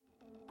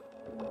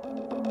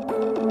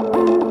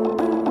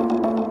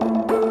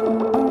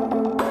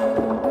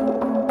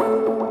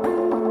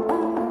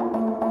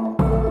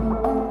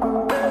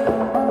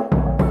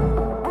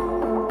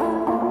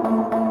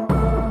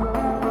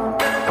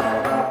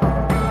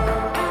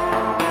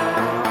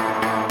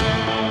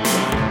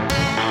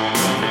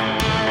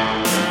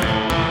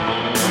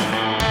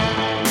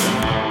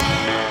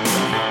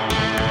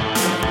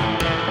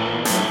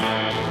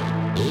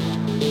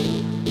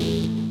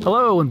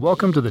and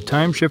welcome to the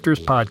Time Shifters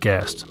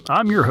Podcast.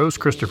 I'm your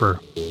host, Christopher.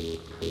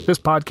 This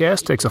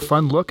podcast takes a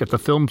fun look at the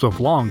films of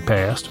long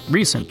past,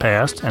 recent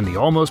past, and the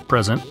almost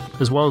present,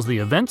 as well as the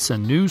events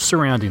and news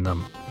surrounding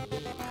them.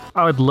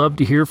 I would love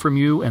to hear from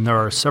you, and there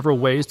are several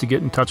ways to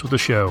get in touch with the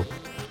show.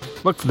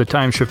 Look for the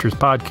Time Shifters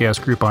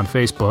Podcast group on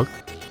Facebook,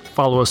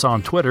 follow us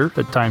on Twitter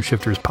at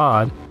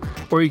TimeshiftersPod,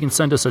 or you can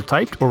send us a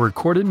typed or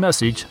recorded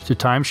message to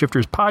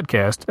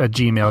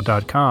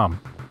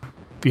timeshifterspodcast@gmail.com.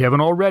 If you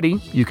haven't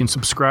already, you can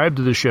subscribe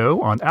to the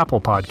show on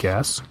Apple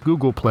Podcasts,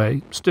 Google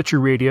Play, Stitcher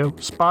Radio,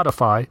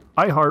 Spotify,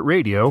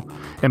 iHeartRadio,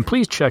 and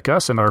please check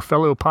us and our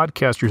fellow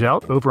podcasters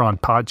out over on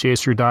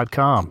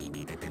Podchaser.com.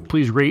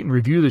 Please rate and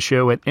review the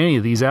show at any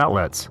of these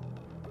outlets.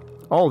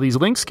 All these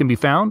links can be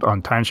found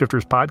on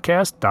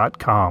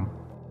TimeshiftersPodcast.com.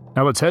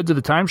 Now let's head to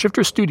the Time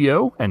Shifter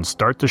studio and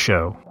start the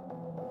show.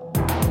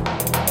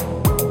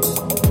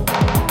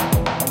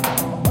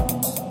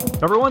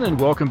 Everyone, and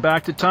welcome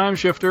back to Time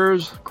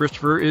Shifters.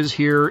 Christopher is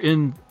here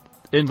in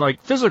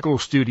like physical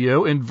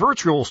studio, in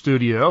virtual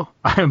studio.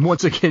 I am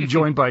once again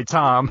joined by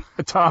Tom.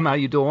 Tom, how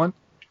you doing?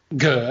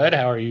 Good.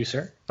 How are you,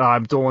 sir?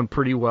 I'm doing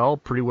pretty well.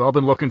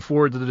 Been looking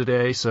forward to the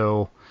day,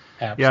 so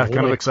Absolutely. Yeah,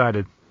 kind of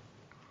excited.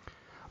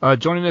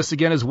 Joining us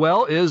again as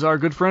well is our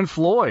good friend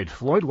Floyd.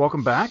 Floyd,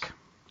 welcome back.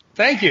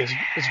 Thank you.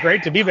 It's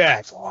great to be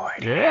back.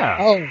 Yeah.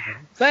 Oh,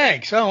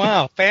 thanks. Oh,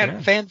 wow.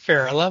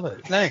 Fanfare. I love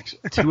it. Thanks.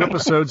 2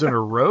 episodes in a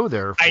row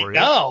there for you.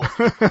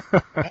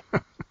 I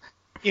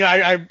know.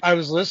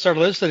 I started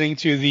listening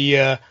to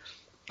the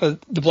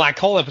Black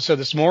Hole episode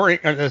this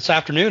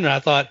afternoon, and I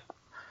thought,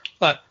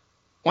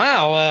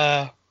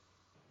 wow,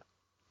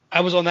 I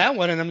was on that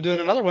one, and I'm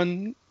doing another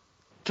one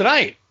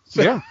tonight.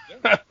 So,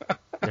 yeah,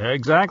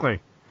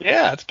 exactly.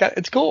 Yeah,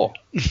 it's cool.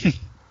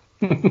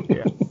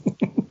 Yeah.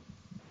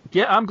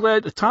 Yeah, I'm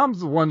glad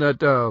Tom's the one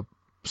that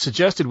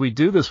suggested we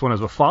do this one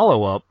as a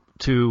follow-up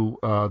to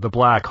the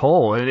Black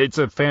Hole, and it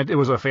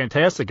was a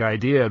fantastic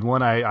idea, and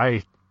one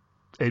I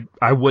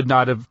would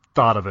not have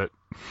thought of it.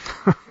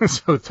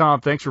 So,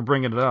 Tom, thanks for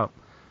bringing it up.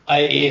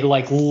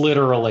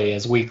 Literally,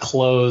 as we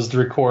closed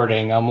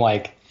recording, I'm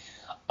like,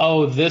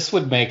 oh, this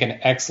would make an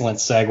excellent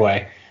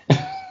segue.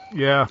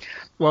 Yeah.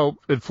 Well,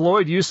 and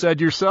Floyd, you said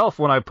yourself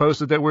when I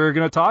posted that we were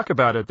going to talk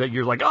about it, that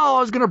you're like, oh,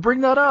 I was going to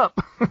bring that up.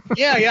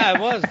 Yeah, I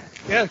was.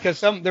 Yeah, because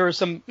there were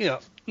some,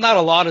 not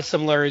a lot of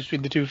similarities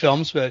between the two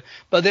films, but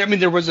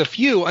there was a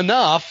few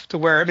enough to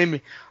where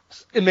it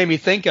made me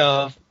think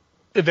of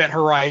Event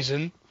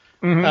Horizon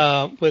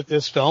with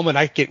this film, and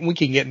we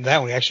can get into that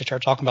when we actually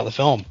start talking about the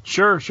film.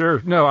 Sure.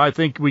 No, I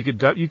think you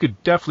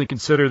could definitely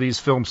consider these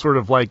films sort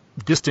of like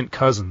distant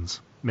cousins,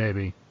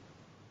 maybe.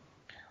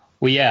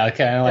 Well, yeah,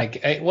 kind of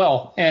like,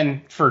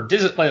 and for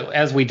Disney,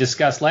 as we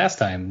discussed last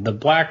time, the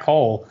Black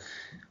Hole,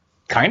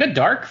 kind of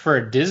dark for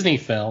a Disney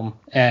film,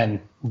 and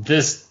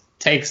this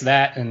takes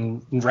that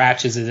and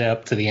ratchets it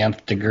up to the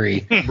nth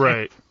degree.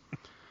 Right.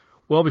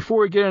 Well, before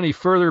we get any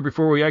further,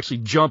 before we actually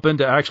jump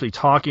into actually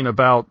talking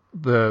about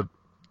the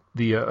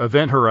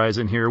Event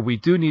Horizon here, we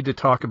do need to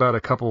talk about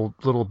a couple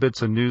little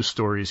bits of news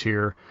stories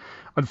here.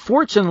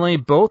 Unfortunately,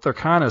 both are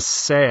kind of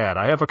sad.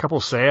 I have a couple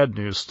sad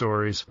news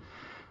stories.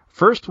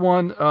 First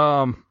one,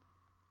 and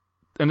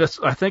this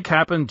I think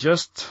happened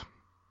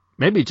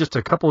maybe just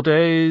a couple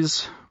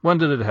days. When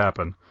did it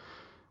happen?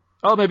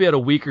 Oh, maybe at a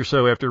week or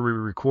so after we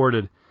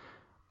recorded.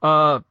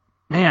 Man,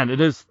 it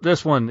is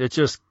this one. It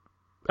just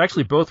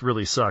actually both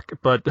really suck.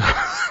 But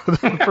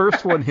the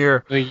first one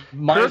here, we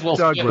might as well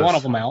get one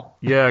of them out.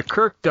 Yeah,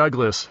 Kirk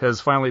Douglas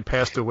has finally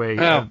passed away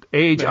at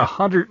age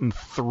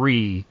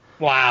 103.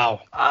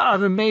 Wow,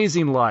 an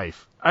amazing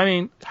life. I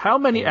mean, how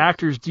many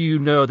actors do you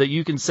know that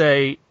you can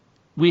say?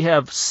 We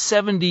have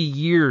 70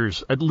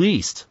 years, at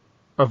least,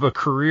 of a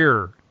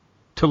career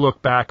to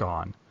look back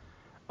on.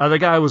 The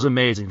guy was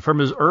amazing. From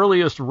his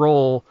earliest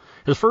role,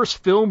 his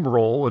first film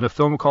role in a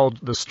film called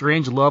The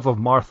Strange Love of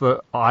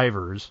Martha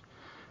Ivers,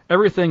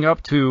 everything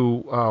up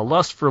to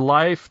Lust for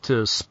Life,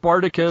 to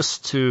Spartacus,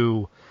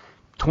 to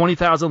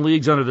 20,000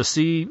 Leagues Under the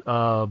Sea.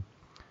 What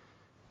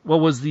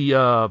was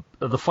the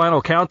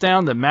Final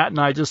Countdown that Matt and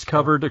I just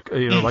covered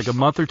like a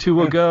month or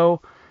two ago?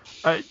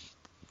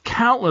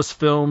 Countless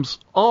films,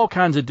 all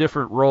kinds of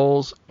different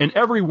roles, and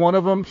every one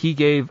of them he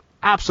gave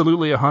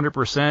absolutely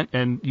 100%.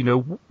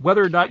 And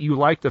whether or not you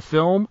like the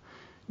film,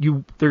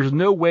 there's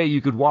no way you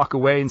could walk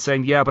away and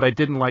saying, yeah, but I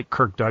didn't like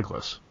Kirk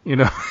Douglas.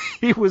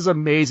 He was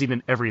amazing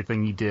in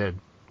everything he did.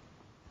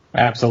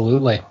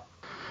 Absolutely.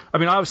 I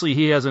mean, obviously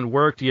he hasn't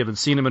worked. You haven't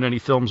seen him in any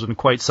films in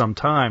quite some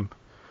time,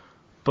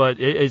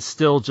 but it's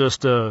still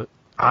just you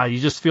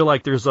just feel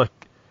like there's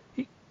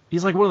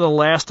he's like one of the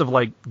last of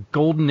like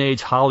golden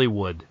age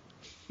Hollywood.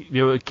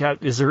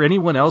 Is there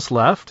anyone else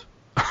left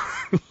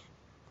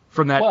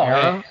from that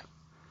era?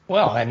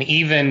 And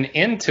even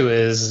into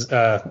his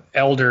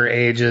elder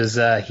ages,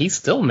 he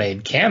still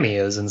made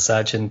cameos and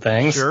such and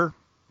things. Sure.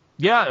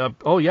 Yeah.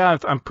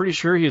 I'm pretty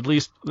sure he at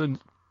least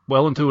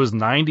well into his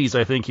 90s,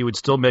 I think he would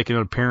still make an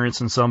appearance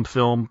in some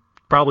film,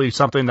 probably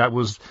something that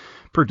was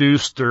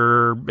produced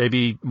or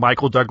maybe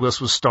Michael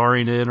Douglas was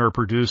starring in or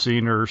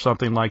producing or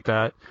something like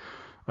that.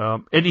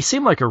 And he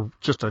seemed like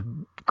just a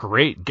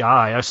great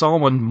guy. I saw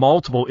him on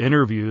multiple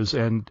interviews,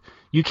 and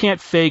you can't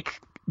fake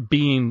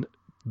being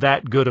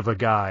that good of a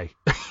guy,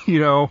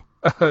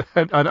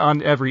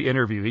 on every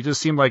interview. He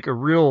just seemed like a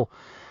real,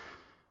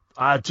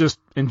 just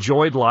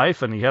enjoyed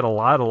life, and he had a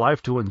lot of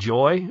life to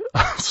enjoy.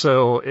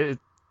 So,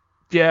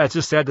 it's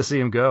just sad to see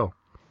him go.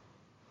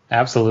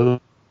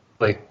 Absolutely.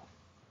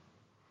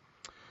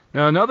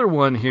 Now, another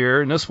one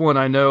here, and this one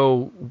I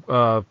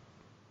know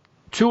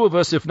two of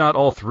us, if not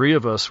all three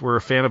of us, were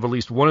a fan of at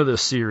least one of the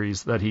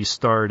series that he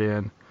starred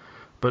in.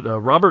 But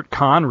Robert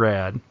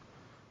Conrad,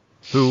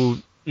 who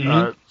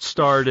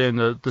starred in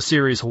the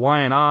series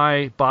Hawaiian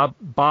Eye,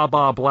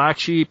 Baa Black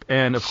Sheep,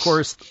 and, of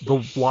course,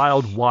 The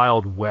Wild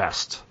Wild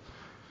West.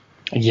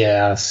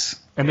 Yes.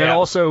 And then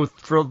also,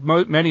 for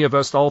many of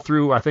us, all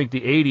through, I think,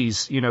 the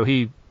 80s,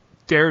 he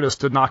dared us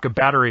to knock a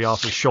battery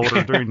off his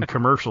shoulder during the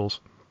commercials.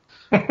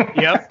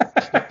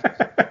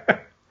 Yep.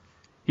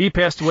 He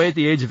passed away at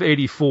the age of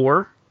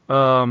 84.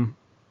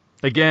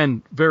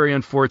 Again, very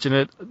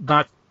unfortunate.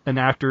 Not an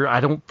actor. I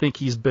don't think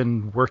he's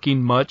been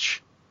working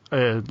much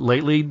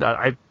lately.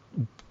 I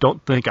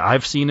don't think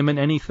I've seen him in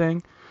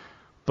anything.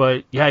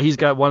 But, yeah, he's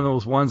got one of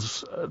those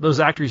ones, those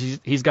actors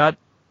he's got.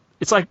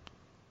 It's like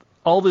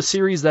all the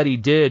series that he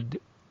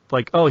did,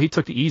 like, he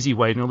took the easy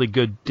way and really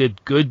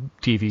did good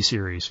TV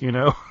series,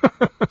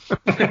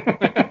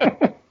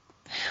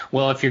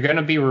 Well, if you're going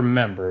to be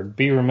remembered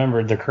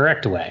the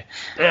correct way.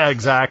 Yeah,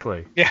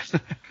 exactly. Yeah.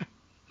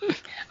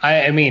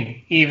 I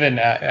mean, even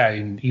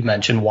you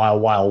mentioned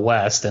Wild Wild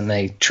West, and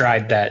they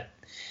tried that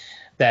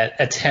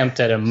attempt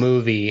at a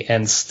movie,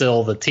 and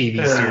still the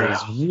TV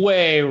series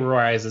way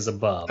rises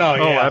above. Oh,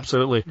 yeah.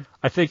 Absolutely.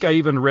 I think I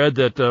even read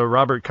that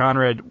Robert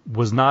Conrad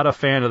was not a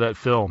fan of that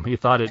film. He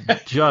thought it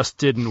just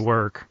didn't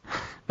work.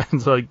 And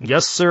it's like,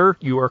 yes, sir,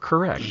 you are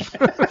correct.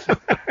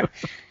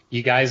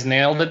 You guys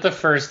nailed it the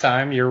first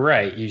time. You're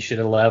right. You should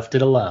have left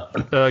it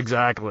alone.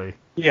 Exactly.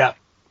 Yeah.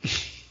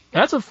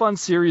 That's a fun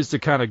series to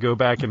kind of go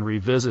back and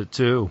revisit,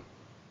 too.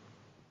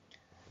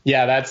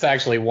 Yeah, that's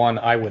actually one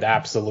I would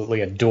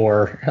absolutely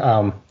adore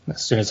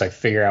as soon as I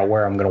figure out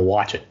where I'm going to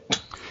watch it.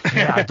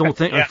 Yeah, I don't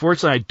think,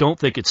 unfortunately, I don't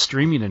think it's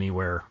streaming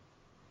anywhere.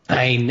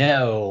 I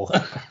know.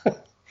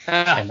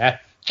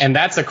 And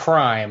that's a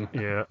crime.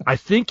 Yeah, I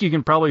think you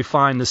can probably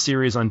find the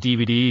series on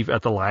DVD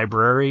at the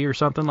library or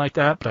something like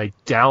that, but I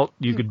doubt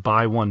you could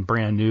buy one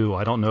brand new.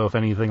 I don't know if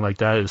anything like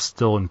that is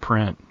still in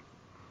print.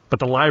 But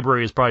the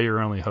library is probably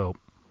your only hope.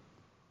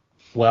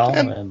 Well,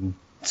 and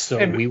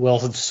we will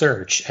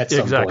search at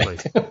some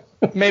point.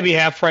 Maybe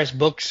half-price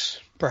books,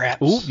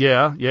 perhaps. Ooh,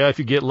 yeah, if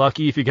you get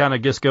lucky, if you kind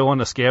of just go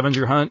on a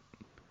scavenger hunt.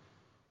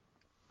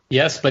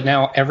 Yes, but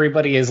now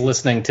everybody is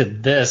listening to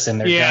this, and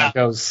they're going to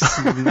go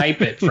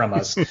snipe it from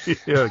us.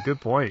 Yeah,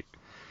 good point.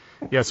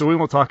 Yeah, so we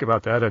won't talk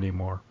about that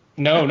anymore.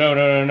 No.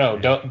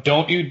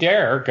 Don't you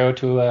dare go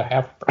to a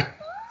half price.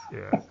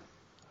 Yeah.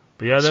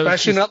 But yeah,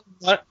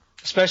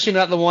 especially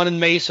not the one in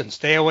Mason.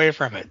 Stay away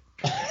from it.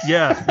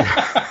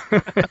 Yeah.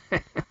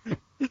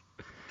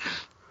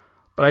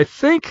 But I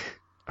think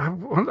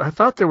I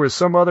thought there was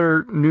some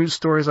other news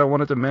stories I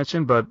wanted to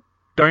mention, but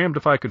damned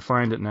if I could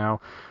find it now.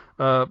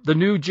 The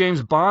new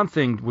James Bond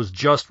thing was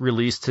just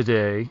released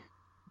today.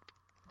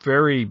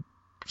 Very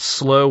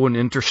slow and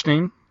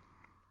interesting.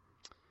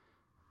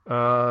 Is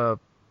there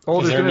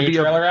a new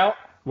trailer out?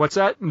 What's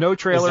that? No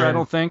trailer, I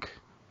don't think.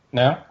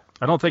 No?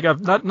 I don't think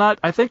I've not.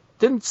 I think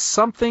didn't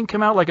something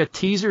come out, like a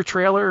teaser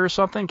trailer or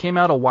something came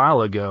out a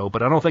while ago,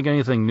 but I don't think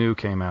anything new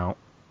came out.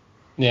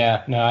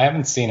 Yeah, no, I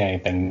haven't seen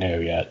anything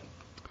new yet.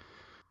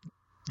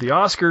 The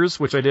Oscars,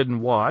 which I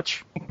didn't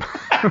watch.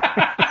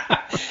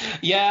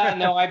 Yeah,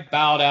 no, I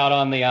bowed out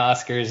on the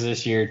Oscars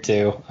this year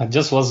too. I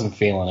just wasn't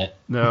feeling it.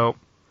 No.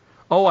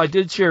 Oh, I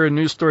did share a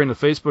news story in the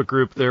Facebook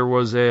group. There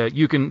was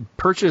you can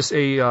purchase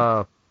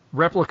a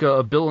replica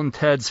of Bill and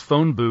Ted's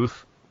phone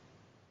booth.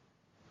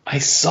 I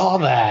saw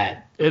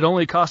that. It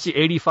only cost you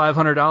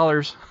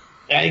 $8,500.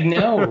 I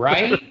know,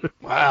 right?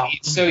 Wow.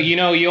 So you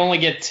only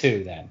get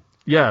two then.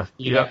 Yeah.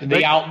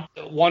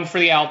 One for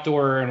the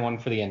outdoor and one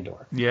for the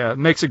indoor. Yeah, it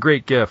makes a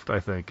great gift, I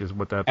think, is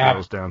what that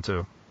boils down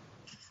to.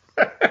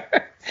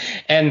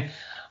 And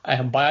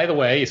by the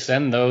way,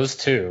 send those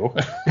too.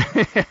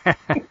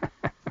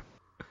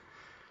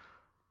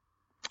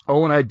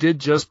 Oh, and I did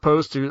just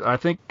post, I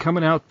think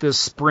coming out this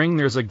spring,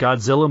 there's a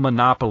Godzilla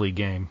Monopoly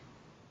game.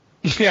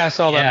 Yeah, I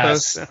saw that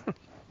post.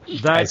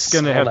 That's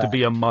going to have to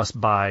be a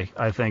must-buy,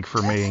 I think,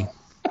 for me.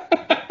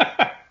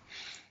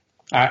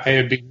 It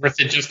would be worth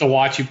it just to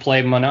watch you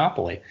play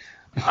Monopoly.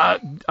 I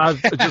was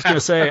just going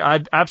to say,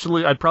 I'd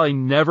probably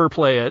never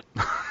play it.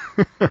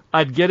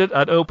 I'd get it,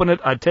 I'd open it,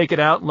 I'd take it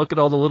out and look at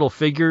all the little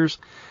figures,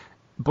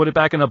 put it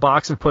back in a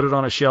box and put it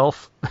on a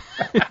shelf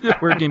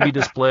where it can be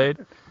displayed.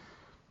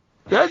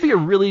 That'd be a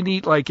really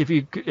neat, like, if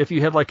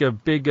you had like a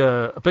big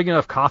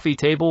enough coffee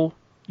table,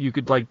 you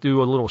could like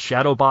do a little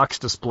shadow box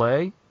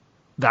display.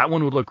 That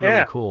one would look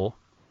really cool.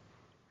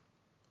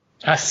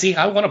 See,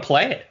 I want to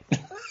play it.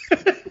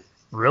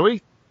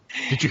 Really?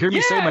 Did you hear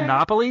me say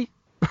Monopoly?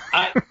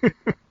 I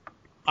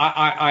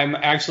I'm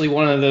actually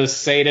one of those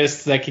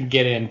sadists that can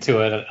get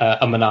into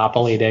a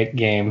Monopoly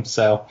game.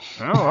 So.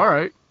 Oh, all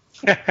right.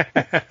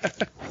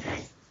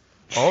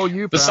 Oh,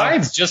 you.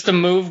 Besides, just to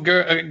move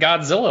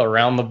Godzilla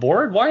around the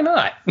board, why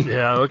not?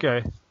 Yeah.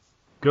 Okay.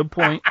 Good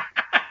point.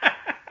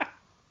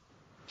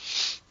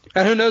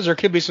 And who knows? There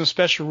could be some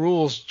special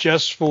rules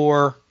just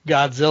for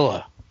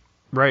Godzilla.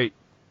 Right.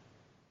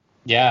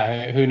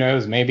 Yeah. Who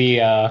knows?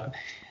 Maybe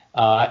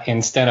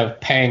instead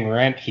of paying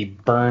rent, he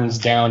burns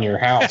down your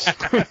house.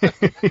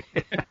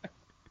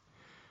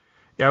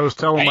 Yeah, I was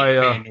telling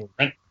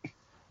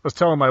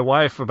my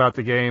wife about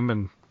the game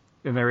and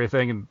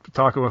everything, and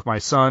talking with my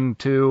son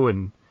too,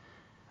 and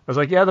I was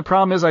like, yeah, the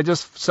problem is I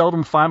just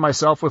seldom find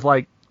myself with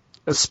like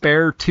a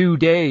spare 2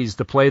 days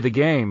to play the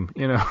game,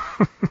 you know.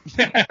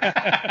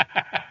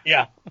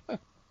 Yeah.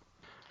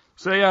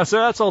 So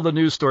that's all the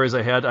news stories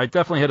I had. I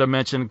definitely had to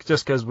mention,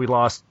 just because we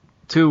lost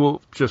two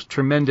just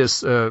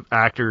tremendous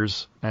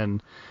actors,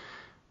 and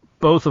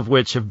both of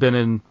which have been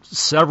in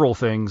several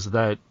things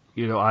that,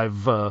 you know,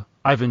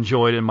 I've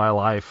enjoyed in my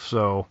life.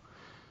 So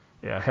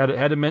yeah, had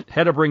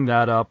to bring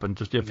that up, and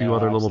just a few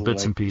other little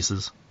bits and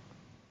pieces.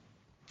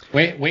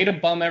 Way to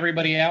bum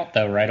everybody out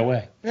though right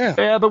away.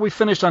 Yeah, but we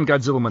finished on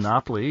Godzilla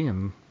Monopoly,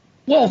 and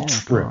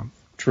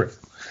true.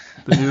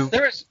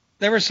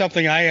 There was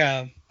something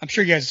I'm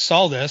sure you guys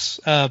saw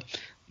this. That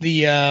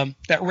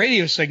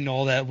radio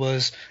signal that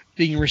was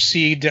being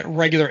received at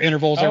regular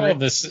intervals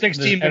every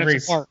 16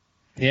 minutes apart.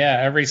 Yeah,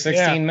 every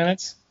 16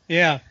 minutes.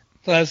 Yeah,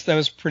 so that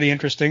was pretty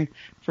interesting.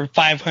 From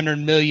 500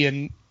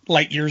 million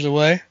light years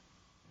away.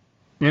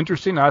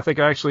 Interesting. I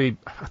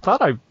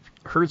thought I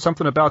heard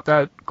something about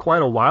that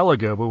quite a while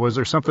ago, but was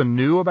there something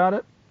new about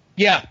it?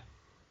 Yeah,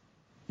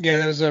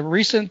 there was a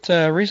recent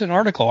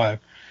article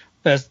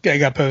that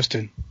got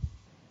posted.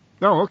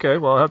 Oh, okay.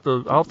 Well,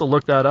 I'll have to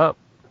look that up.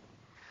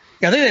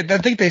 Yeah, I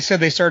think they said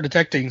they started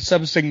detecting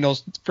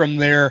subsignals from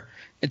there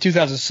in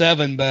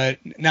 2007, but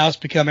now it's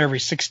become every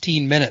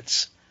 16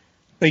 minutes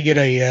they get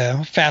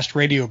a fast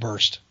radio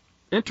burst.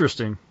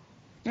 Interesting.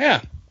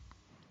 Yeah.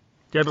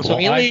 Yeah, but so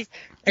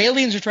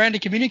aliens are trying to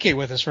communicate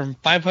with us from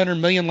 500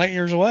 million light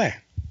years away.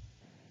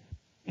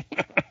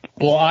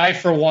 Well, I,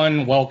 for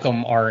one,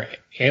 welcome our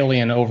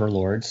alien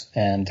overlords.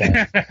 And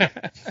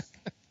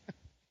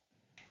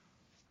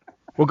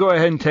we'll go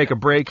ahead and take a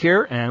break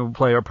here, and we'll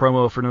play our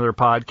promo for another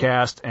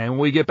podcast. And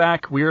when we get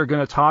back, we are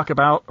going to talk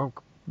about,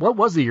 what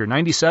was the year,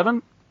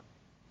 97?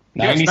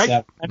 97.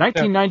 Yes,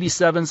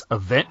 1997's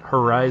Event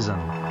Horizon.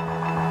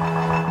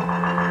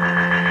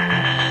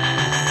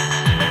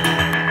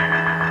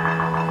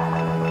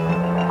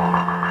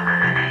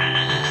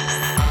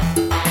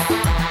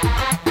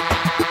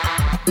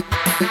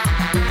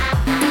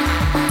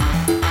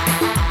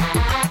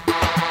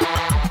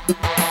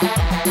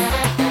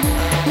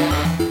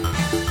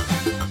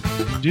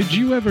 Did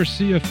you ever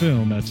see a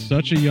film at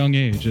such a young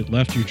age it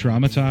left you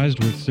traumatized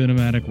with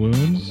cinematic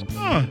wounds?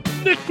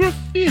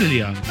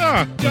 Necrophilia.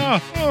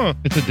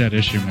 It's a dead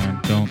issue, man.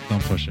 Don't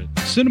push it.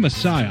 Cinema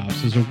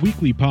Psyops is a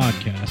weekly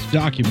podcast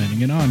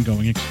documenting an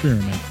ongoing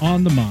experiment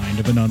on the mind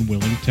of an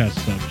unwilling test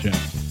subject.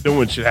 No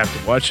one should have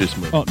to watch this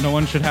movie. Oh, no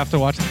one should have to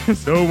watch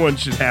this? No one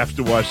should have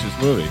to watch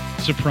this movie.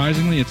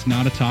 Surprisingly, it's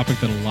not a topic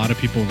that a lot of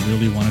people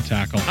really want to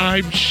tackle.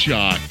 I'm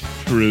shocked,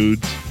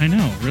 prudes. I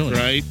know, really.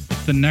 Right?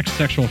 It's the next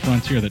sexual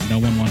frontier that no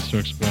one wants to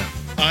explore.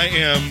 I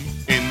am,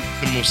 in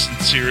the most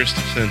sincerest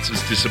of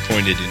senses,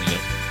 disappointed in you.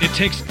 It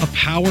takes a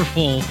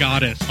powerful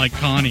goddess like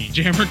Connie,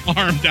 jam her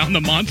arm down the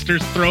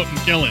monster's throat and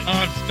kill it. Oh,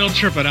 I'm still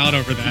tripping out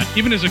over that.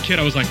 Even as a kid,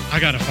 I was like, I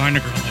gotta find a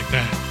girl like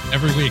that.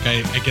 Every week,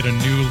 I get a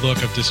new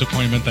look of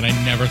disappointment that I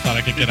never thought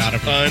I could get out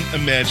of it.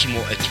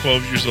 Unimaginable. At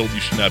 12 years old,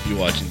 you should not be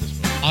watching this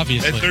movie.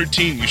 Obviously. At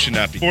 13, you should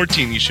not be.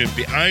 14, you shouldn't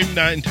be. I'm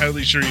not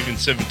entirely sure even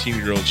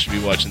 17-year-olds should be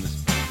watching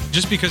this.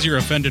 Just because you're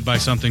offended by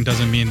something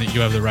doesn't mean that you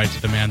have the right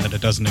to demand that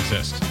it doesn't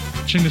exist.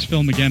 Watching this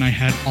film again, I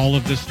had all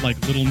of this like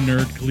little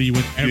nerd glee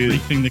with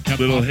everything that kept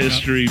little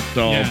history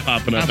doll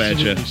popping up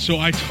absolutely. at you. So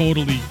I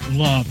totally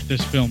loved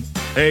this film.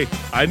 Hey,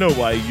 I know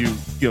why you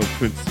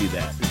couldn't see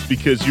that. It's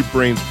because your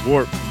brain's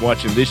warped from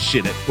watching this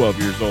shit at 12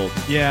 years old.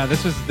 Yeah,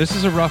 this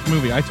is a rough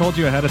movie. I told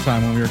you ahead of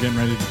time when we were getting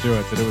ready to do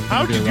it that it was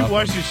going to be a rough How could you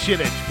watch one. this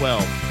shit at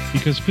 12?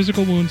 Because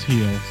physical wounds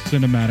heal,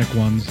 cinematic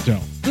ones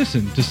don't.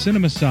 Listen to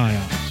Cinema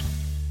Psyops.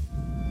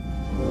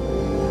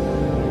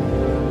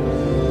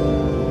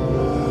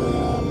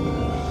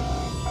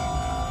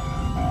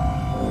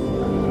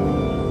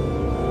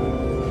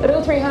 At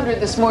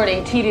 0300 this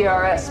morning,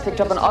 TDRS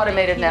picked up an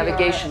automated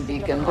navigation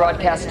beacon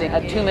broadcasting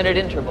at 2-minute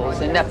intervals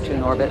in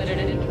Neptune orbit.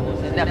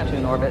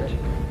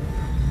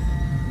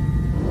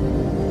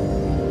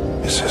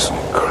 This is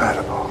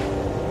incredible.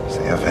 It's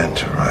the Event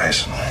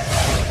Horizon.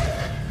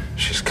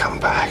 She's come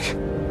back.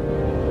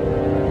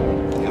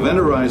 The Event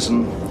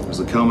Horizon was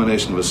the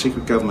culmination of a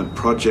secret government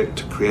project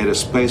to create a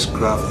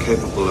spacecraft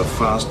capable of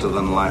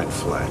faster-than-light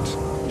flight.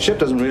 The ship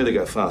doesn't really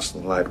go faster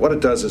than light. What it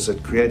does is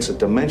it creates a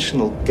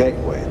dimensional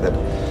gateway that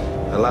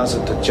allows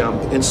it to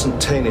jump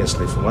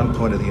instantaneously from one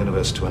point of the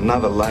universe to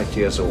another light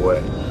years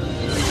away.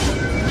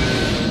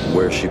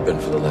 Where's she been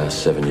for the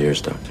last 7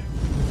 years, Doctor?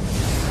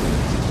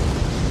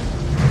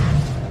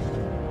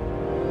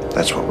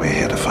 That's what we're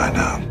here to find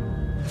out.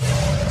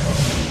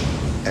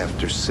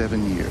 After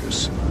 7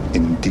 years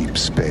in deep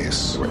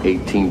space, There were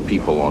 18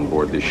 people on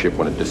board this ship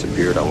when it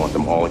disappeared. I want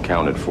them all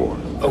accounted for.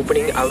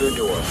 Opening outer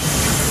door.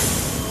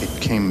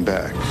 it came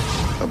back,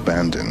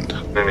 abandoned.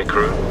 Any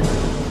crew?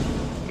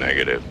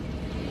 Negative.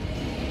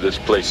 This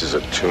place is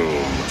a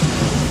tomb.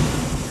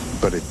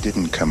 But it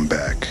didn't come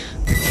back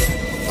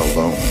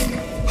alone.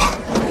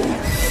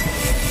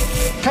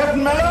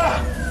 Captain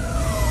Miller!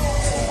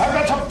 I've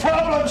got some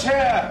problems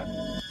here!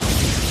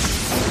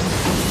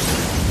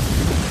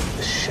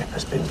 This ship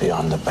has been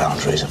beyond the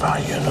boundaries of our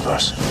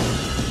universe.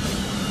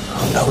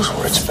 Who knows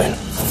where it's been?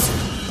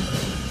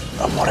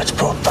 And what it's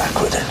brought back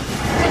with it.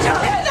 Did you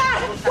hear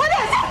that? What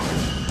is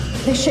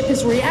it? The ship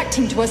is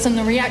reacting to us and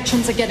the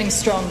reactions are getting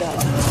stronger.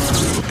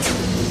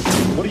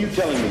 What are you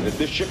telling me? That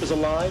this ship is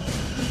alive?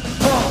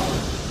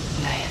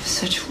 I have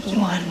such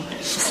wonderful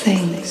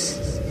things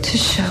to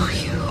show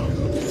you.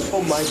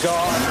 Oh my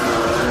God!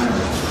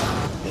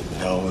 It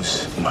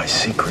knows my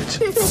secrets.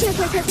 It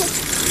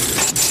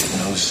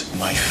knows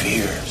my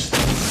fears.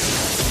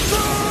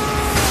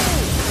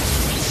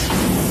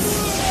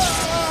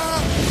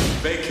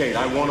 Vacate.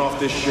 I want off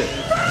this ship.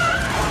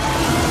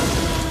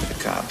 You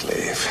can't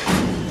leave.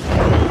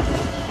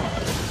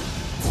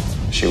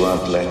 She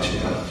won't let you.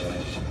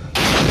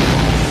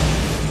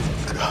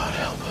 God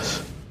help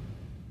us.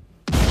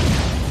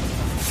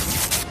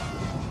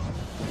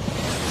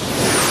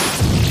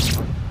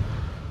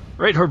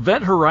 Right,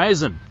 Event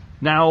Horizon.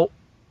 Now,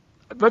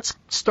 let's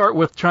start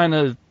with trying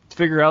to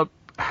figure out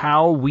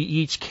how we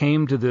each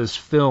came to this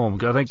film.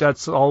 'Cause I think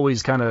that's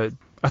always kind of...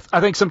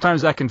 I think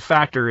sometimes that can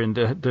factor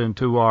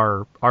into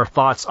our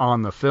thoughts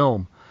on the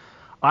film.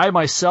 I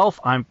myself,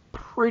 I'm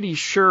pretty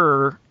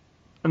sure,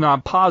 no,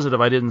 I'm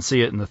positive I didn't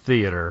see it in the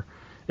theater.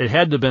 It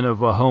had to have been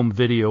of a home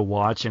video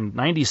watch. In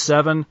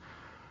 97,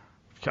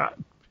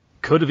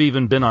 could have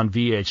even been on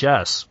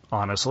VHS,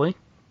 honestly.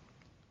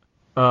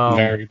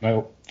 Very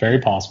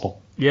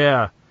possible.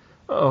 Yeah.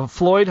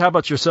 Floyd, how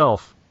about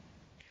yourself?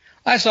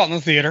 I saw it in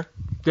the theater.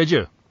 Did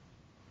you?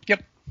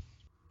 Yep.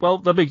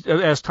 Well, let me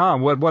ask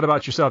Tom. What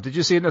about yourself? Did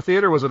you see it in the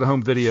theater, or was it a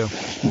home video?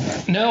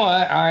 No,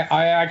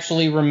 I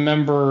actually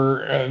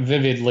remember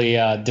vividly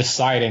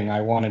deciding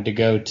I wanted to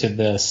go to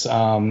this,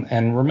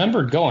 and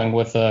remember going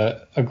with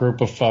a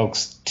group of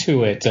folks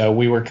to it.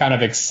 We were kind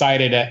of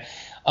excited.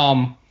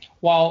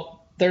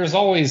 While there's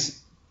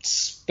always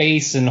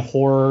space and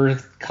horror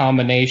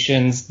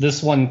combinations,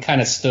 this one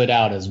kind of stood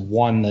out as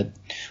one that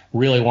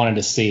really wanted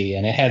to see,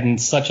 and it had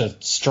such a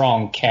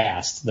strong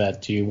cast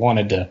that you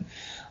wanted to.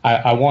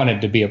 I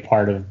wanted to be a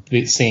part of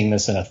seeing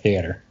this in a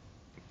theater.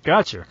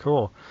 Gotcha.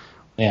 Cool.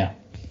 Yeah.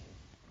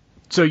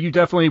 So you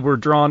definitely were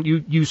drawn.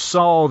 You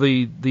saw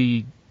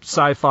the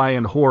sci-fi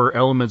and horror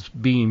elements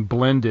being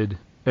blended,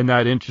 and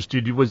that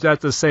interested you. Was that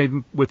the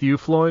same with you,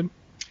 Floyd?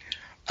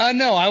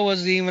 No, I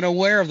wasn't even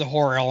aware of the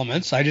horror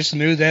elements. I just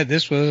knew that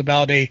this was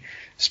about a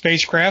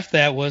spacecraft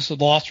that was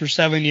lost for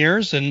 7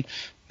 years, and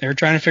they were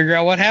trying to figure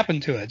out what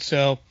happened to it.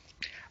 So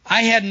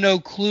I had no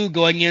clue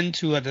going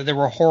into it that there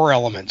were horror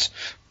elements.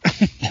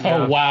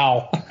 Oh,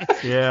 wow.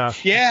 Yeah.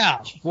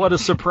 Yeah. What a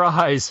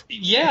surprise.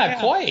 Yeah,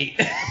 quite.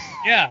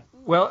 Yeah.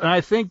 Well, and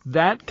I think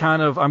that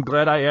kind of, I'm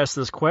glad I asked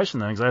this question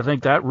then, because I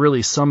think that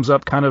really sums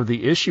up kind of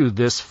the issue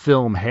this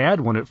film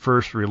had when it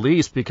first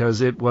released,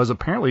 because it was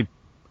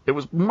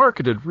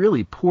marketed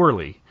really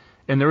poorly.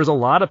 And there was a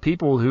lot of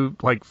people who,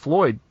 like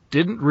Floyd,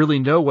 didn't really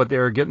know what they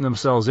were getting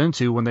themselves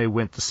into when they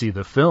went to see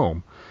the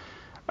film.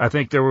 I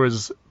think there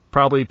was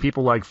probably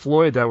people like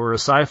Floyd that were a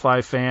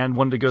sci-fi fan,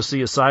 wanted to go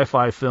see a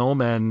sci-fi film,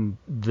 and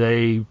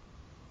they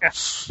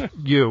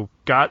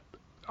got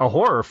a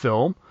horror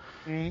film.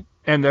 Mm-hmm.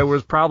 And there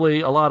was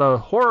probably a lot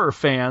of horror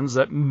fans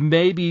that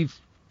maybe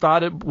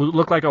thought it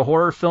looked like a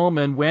horror film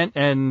and went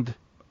and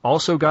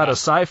also got a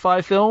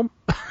sci-fi film.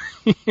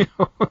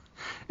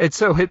 And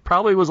so it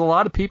probably was a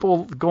lot of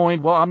people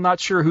going, well, I'm not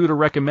sure who to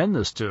recommend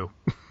this to.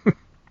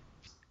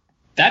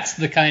 That's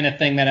the kind of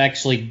thing that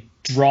actually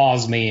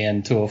draws me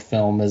into a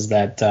film, is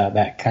that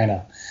kind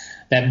of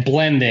that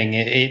blending.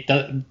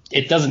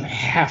 It doesn't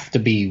have to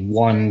be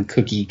one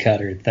cookie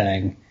cutter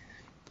thing.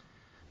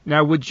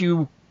 Now, would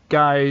you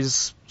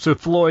guys? So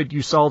Floyd,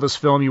 you saw this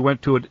film, you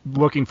went to it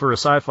looking for a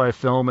sci-fi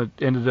film. It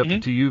ended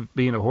up to you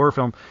being a horror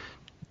film.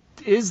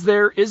 Is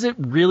it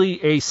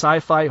really a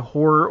sci-fi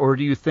horror, or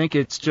do you think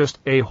it's just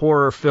a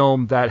horror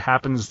film that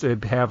happens to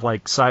have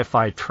like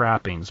sci-fi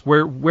trappings?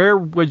 Where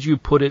would you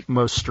put it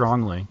most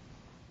strongly?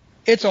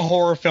 It's a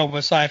horror film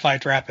with sci-fi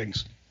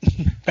trappings.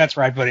 That's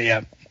right, buddy.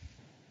 Yeah.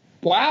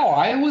 Wow,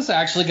 I was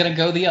actually going to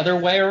go the other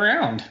way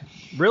around.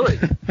 Really?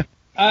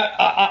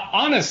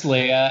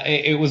 Honestly,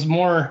 it was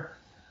more.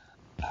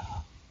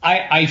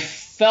 I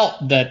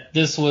felt that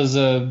this was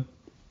a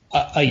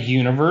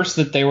universe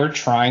that they were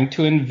trying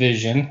to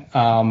envision,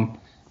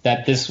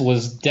 that this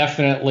was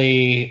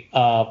definitely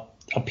a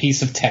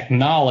piece of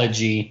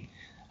technology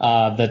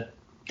that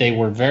they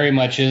were very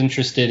much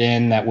interested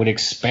in, that would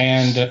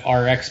expand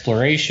our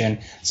exploration.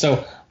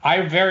 So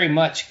I very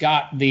much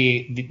got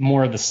the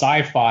more of the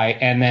sci-fi,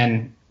 and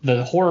then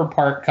the horror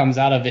part comes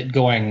out of it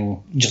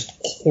going just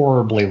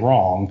horribly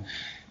wrong.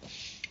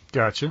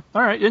 Gotcha.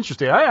 All right,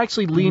 interesting. I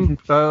actually lean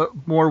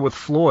more with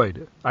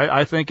Floyd.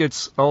 I think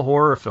it's a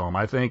horror film.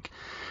 I think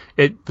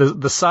the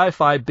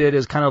sci-fi bit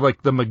is kind of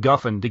like the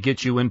MacGuffin to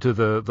get you into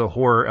the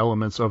horror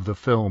elements of the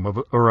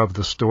film or of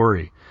the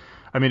story.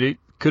 I mean, it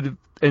could,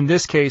 in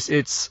this case,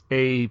 it's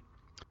a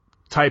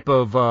type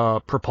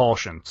of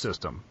propulsion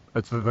system.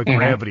 It's the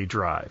gravity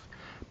drive.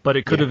 But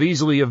it could have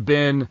easily have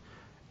been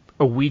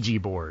a Ouija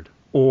board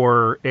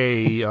or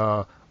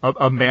a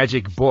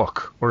magic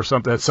book or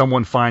something that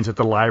someone finds at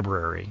the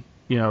library.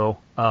 You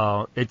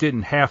know, it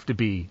didn't have to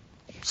be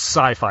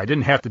sci-fi. It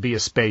didn't have to be a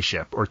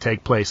spaceship or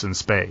take place in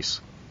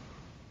space.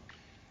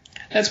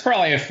 That's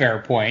probably a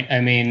fair point.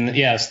 I mean,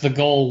 yes, the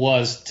goal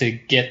was to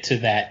get to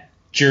that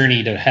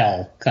journey to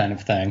hell kind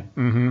of thing.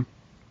 Mm-hmm.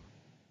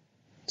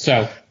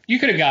 So you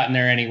could have gotten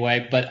there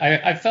anyway, but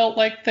I felt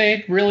like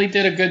they really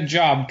did a good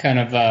job kind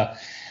of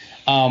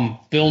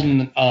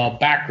building a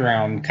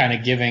background, kind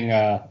of giving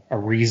a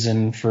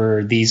reason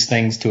for these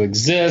things to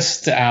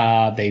exist.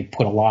 They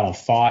put a lot of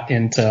thought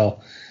into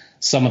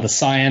some of the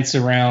science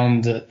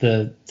around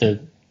the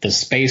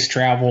space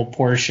travel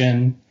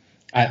portion.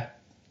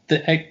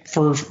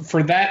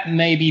 For that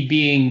maybe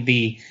being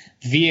the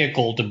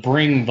vehicle to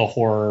bring the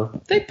horror,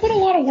 they put a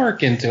lot of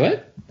work into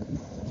it.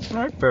 All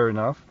right, fair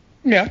enough.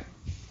 Yeah.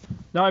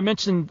 Now, I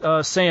mentioned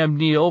Sam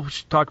Neill. We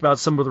should talk about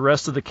some of the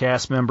rest of the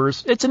cast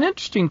members. It's an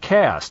interesting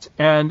cast,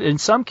 and in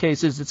some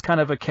cases, it's kind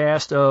of a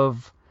cast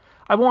of,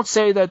 I won't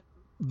say that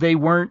they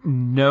weren't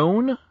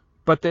known,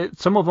 but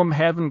that some of them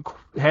hadn't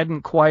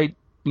quite,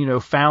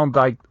 found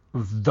like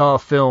the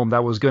film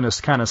that was going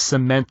to kind of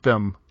cement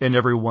them in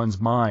everyone's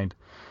mind.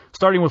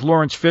 Starting with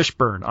Lawrence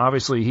Fishburne.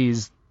 Obviously,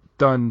 he's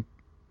done,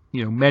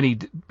 he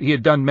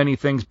had done many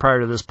things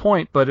prior to this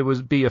point, but it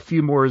would be a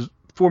few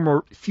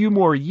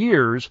more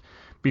years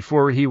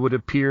before he would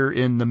appear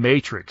in The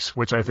Matrix,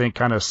 which I think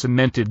kind of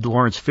cemented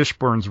Lawrence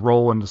Fishburne's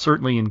role, and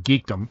certainly in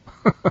geekdom.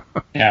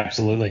 Yeah,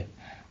 absolutely.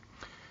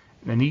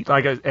 And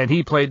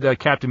he played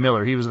Captain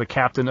Miller. He was the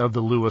captain of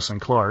the Lewis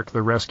and Clark,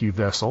 the rescue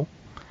vessel.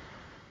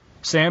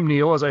 Sam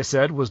Neill, as I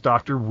said, was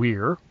Dr.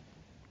 Weir.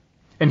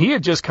 And he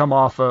had just come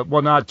off,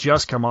 not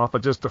just come off,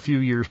 but just a few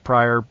years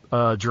prior,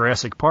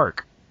 Jurassic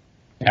Park.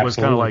 It was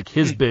kind of like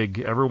his big,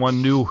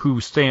 everyone knew who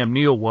Sam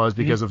Neill was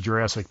because of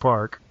Jurassic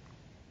Park.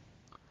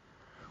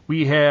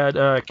 We had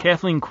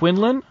Kathleen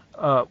Quinlan,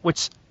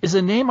 which is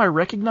a name I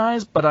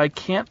recognize, but I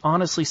can't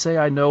honestly say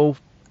I know,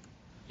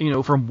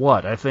 from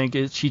what. I think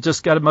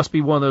it must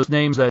be one of those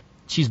names that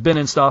she's been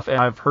in stuff and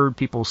I've heard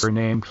people say her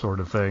name sort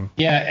of thing.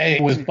 Yeah,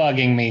 it was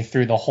bugging me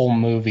through the whole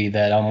movie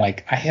that I'm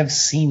like, I have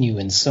seen you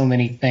in so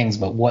many things,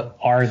 but what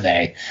are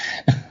they?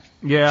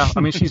 Yeah,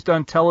 I mean, she's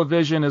done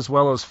television as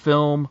well as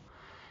film.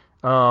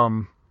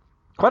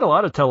 Quite a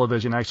lot of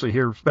television actually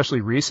here,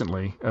 especially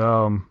recently.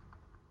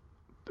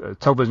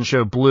 Television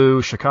show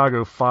Blue,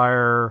 Chicago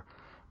Fire,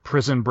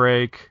 Prison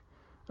Break.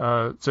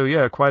 So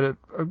yeah,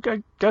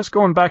 I guess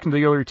going back into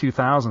the early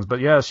 2000s. But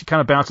yeah, she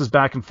kind of bounces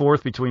back and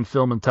forth between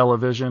film and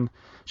television.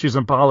 She's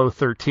in Apollo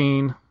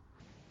 13.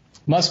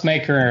 Must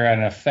make her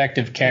an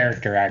effective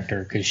character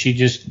actor because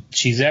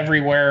she's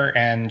everywhere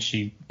and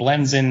she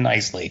blends in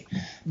nicely.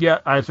 Yeah,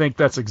 I think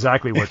that's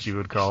exactly what you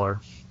would call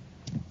her.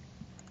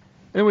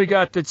 Then we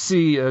got to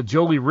see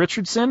Jolie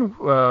Richardson,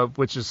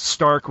 which is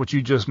Stark, which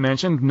you just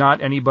mentioned.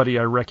 Not anybody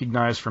I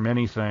recognize from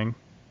anything.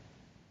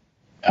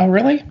 Oh,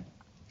 really?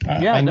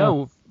 Yeah, I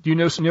know. Do you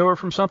know her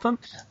from something?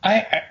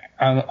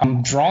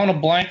 I'm drawing a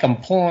blank.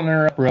 I'm pulling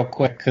her up real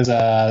quick because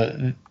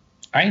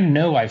I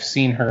know I've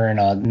seen her in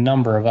a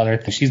number of other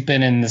things. She's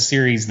been in the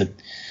series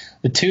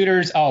The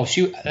Tudors. Oh,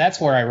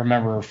 that's where I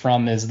remember her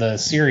from, is the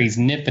series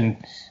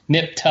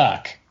Nip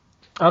Tuck.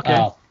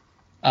 Okay.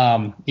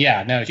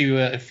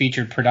 She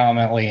featured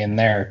predominantly in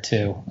there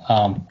too.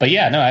 But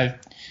yeah, no,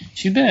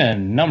 she's been in a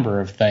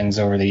number of things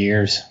over the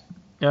years.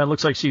 Yeah, it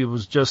looks like she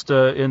was just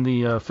in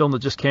the film that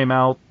just came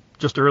out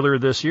just earlier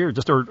this year,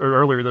 or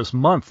earlier this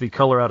month, The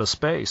Color Out of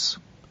Space.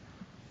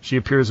 She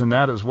appears in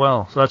that as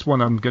well. So that's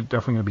one I'm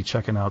definitely going to be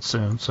checking out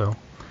soon. So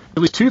at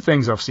least two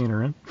things I've seen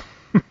her in.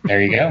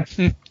 There you go.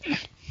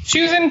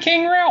 She was in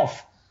King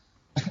Ralph.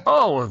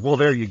 Oh, well,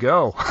 there you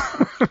go.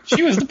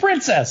 She was the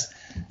princess.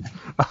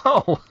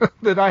 Oh,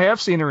 then I have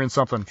seen her in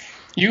something.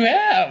 You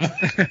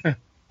have.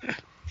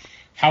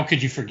 How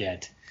could you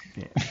forget?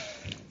 Yeah.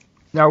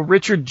 Now,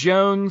 Richard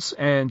Jones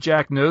and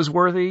Jack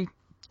Noseworthy,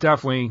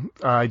 definitely,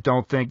 I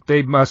don't think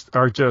they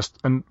are just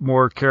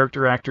more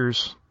character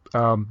actors.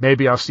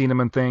 Maybe I've seen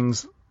them in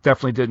things.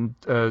 Definitely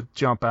didn't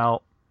jump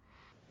out.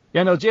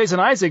 Yeah, no, Jason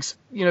Isaacs,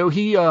 he he's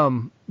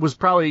known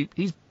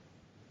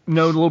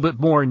a little bit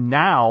more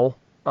now.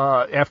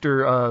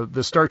 After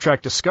the Star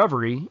Trek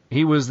Discovery,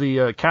 he was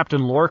the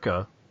Captain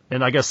Lorca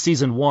in, I guess,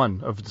 season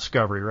 1 of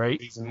Discovery, right?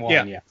 Season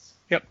 1, yes.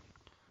 Yep.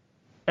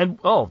 And,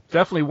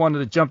 definitely one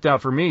that jumped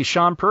out for me,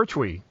 Sean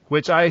Pertwee,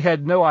 which I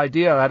had no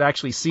idea I'd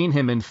actually seen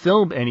him in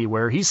film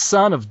anywhere. He's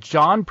son of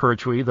John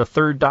Pertwee, the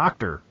third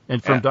Doctor,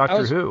 and from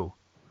Doctor Who.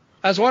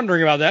 I was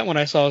wondering about that when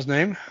I saw his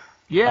name.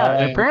 Yeah,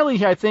 and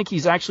apparently I think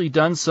he's actually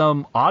done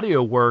some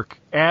audio work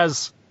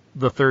as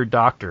the Third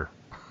Doctor.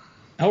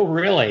 Oh,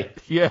 really?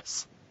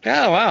 Yes.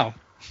 Oh, wow.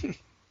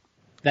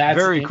 That's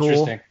very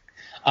interesting. Cool.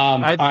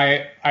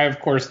 I of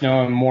course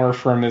know him more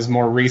from his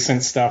more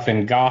recent stuff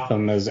in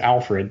Gotham as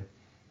Alfred.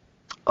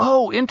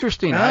 Oh,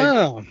 interesting.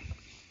 Oh. I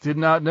did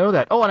not know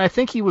that. Oh, and I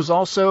think he was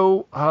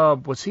also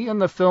was he in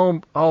the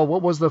film? Oh,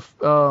 what was the?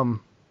 It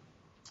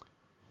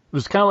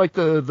was kind of like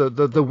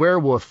the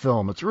werewolf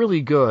film. It's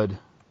really good.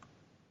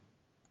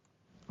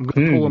 I'm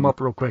going to pull him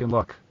up real quick and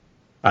look.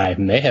 I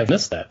may have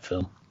missed that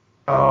film.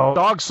 Oh,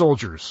 Dog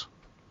Soldiers.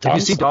 Have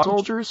you seen Dog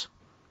Soldiers?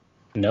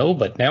 No,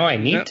 but now I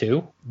need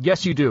to.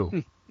 Yes, you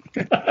do.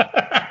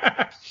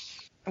 I'm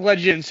glad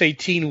you didn't say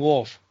Teen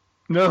Wolf.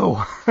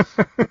 No.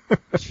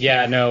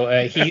 Yeah,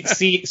 no.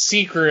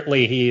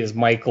 Secretly he is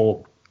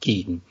Michael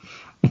Keaton.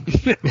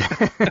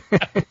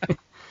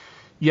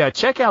 Yeah,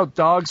 check out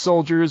Dog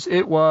Soldiers.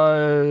 It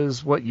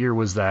was, what year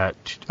was that?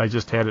 I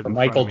just had it.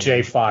 Michael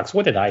J. Fox.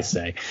 What did I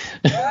say?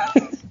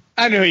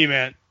 I know who you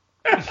meant.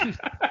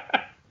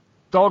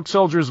 Dog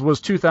Soldiers was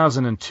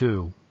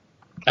 2002.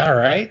 All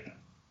right.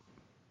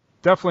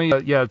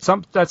 Definitely,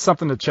 that's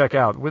something to check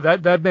out.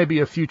 That may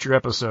be a future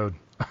episode.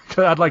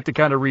 I'd like to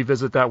kind of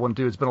revisit that one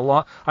too. It's been a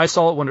long. I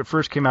saw it when it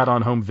first came out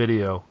on home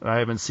video. I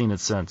haven't seen it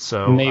since.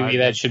 So maybe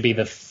that should be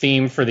the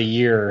theme for the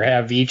year.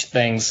 Have each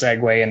thing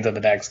segue into the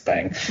next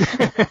thing.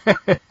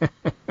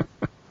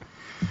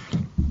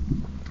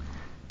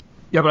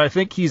 Yeah, but I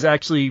think he's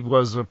actually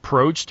was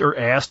approached or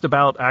asked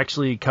about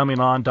actually coming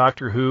on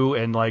Doctor Who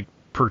and like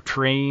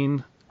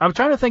portraying. I'm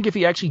trying to think if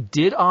he actually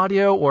did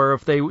audio or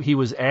if he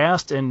was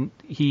asked and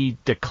he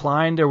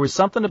declined. There was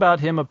something about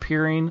him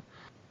appearing.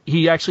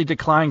 He actually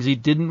declines. He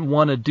didn't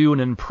want to do an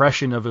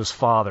impression of his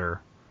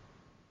father.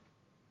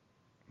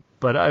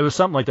 But it was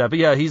something like that. But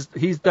yeah, he's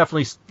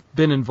definitely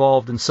been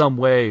involved in some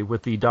way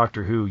with the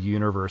Doctor Who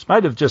universe.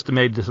 Might have just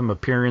made some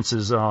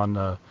appearances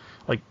on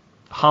like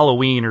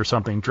Halloween or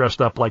something,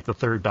 dressed up like the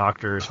Third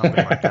Doctor or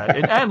something like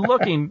that. And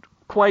looking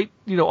quite,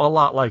 a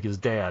lot like his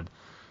dad.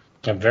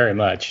 Yeah, very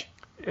much.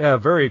 Yeah,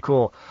 very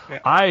cool. Yeah.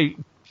 I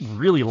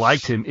really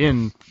liked him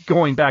in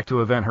going back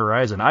to Event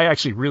Horizon. I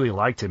actually really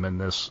liked him in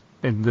this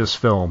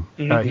film.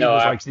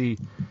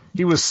 Mm-hmm.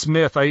 He was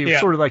Smith. He was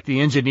sort of like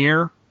the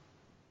engineer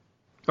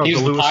of the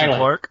Lewis and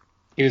Clark.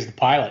 He was the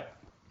pilot.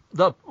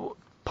 The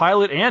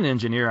pilot and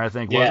engineer, I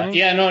think, wasn't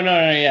he? Yeah, no,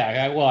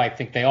 yeah. Well, I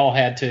think they all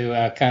had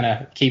to kind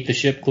of keep the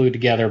ship glued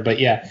together. But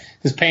yeah,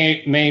 his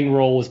main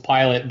role was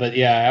pilot. But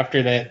yeah,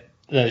 after that,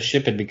 the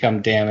ship had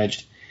become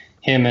damaged.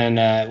 Him and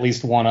at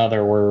least one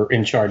other were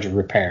in charge of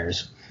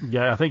repairs.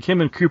 Yeah, I think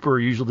him and Cooper are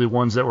usually the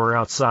ones that were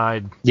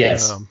outside.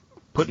 Yes.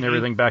 Putting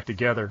everything back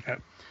together.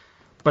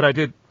 But I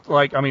did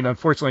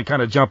unfortunately,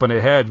 kind of jumping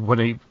ahead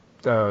when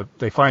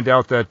they find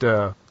out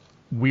that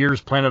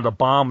Weir's planted a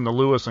bomb in the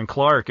Lewis and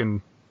Clark,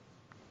 and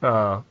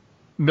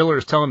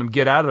Miller's telling him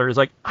get out of there. He's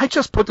like, I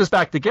just put this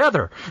back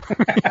together.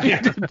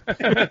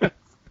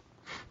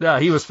 Yeah,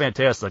 he was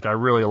fantastic. I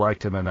really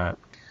liked him in that.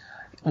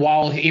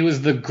 While he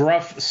was the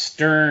gruff,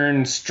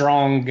 stern,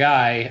 strong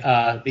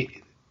guy,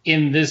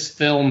 in this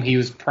film he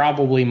was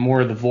probably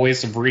more the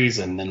voice of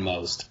reason than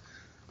most.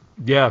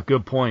 Yeah,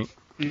 good point.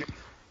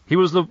 He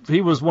was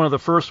one of the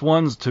first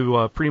ones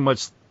to pretty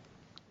much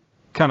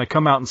kind of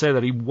come out and say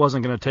that he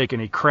wasn't going to take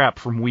any crap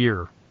from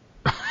Weir,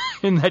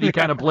 and that he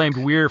kind of blamed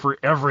Weir for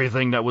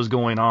everything that was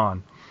going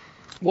on.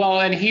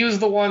 Well, and he was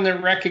the one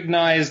that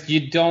recognized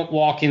you don't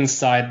walk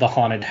inside the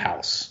haunted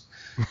house.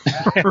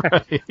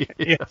 Right.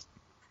 Yes.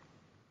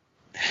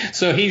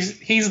 So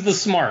he's the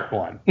smart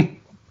one.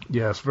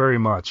 Yes, very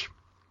much.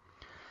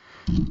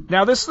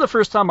 Now, this is the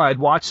first time I had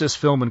watched this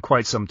film in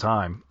quite some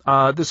time.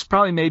 This is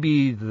probably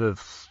maybe the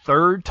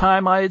third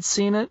time I had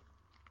seen it.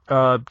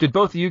 Did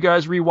both of you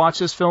guys rewatch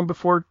this film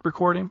before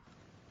recording?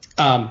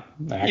 Go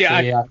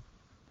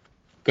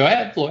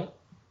ahead, Floyd.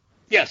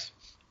 Yes,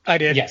 I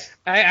did. Yes.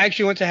 I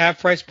actually went to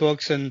Half Price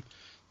Books and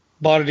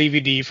bought a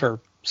DVD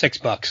for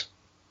 $6.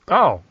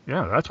 Oh,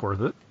 yeah, that's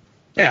worth it.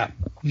 Yeah.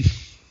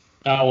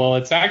 Well,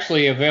 it's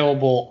actually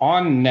available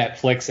on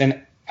Netflix,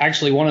 and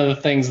actually one of the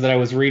things that I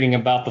was reading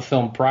about the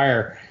film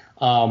prior,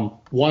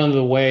 one of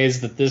the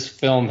ways that this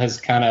film has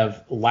kind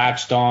of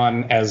latched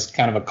on as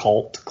kind of a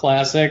cult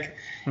classic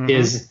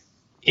is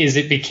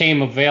it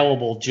became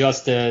available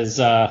just as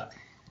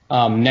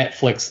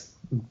Netflix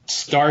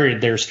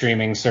started their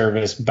streaming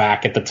service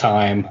back at the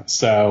time.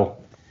 So,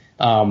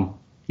 so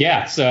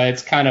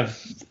it's kind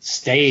of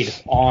stayed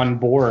on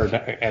board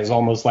as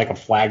almost like a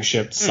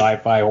flagship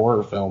sci-fi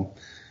horror film.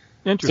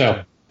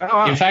 Interesting.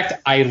 So, in fact,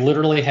 I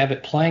literally have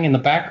it playing in the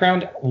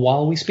background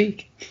while we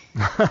speak.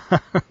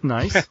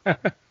 Nice.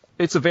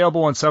 It's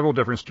available on several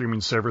different streaming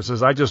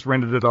services. I just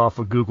rented it off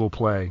of Google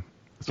Play.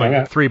 It's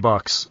like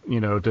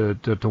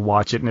 $3, to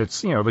watch it, and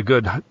it's the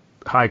good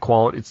high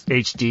quality. It's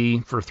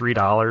HD for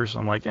 $3.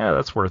 I'm like, yeah,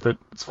 that's worth it.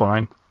 It's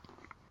fine.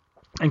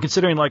 And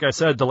considering, like I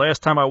said, the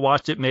last time I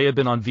watched it may have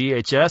been on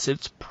VHS,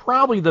 it's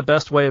probably the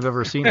best way I've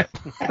ever seen it.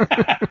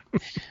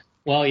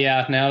 Well,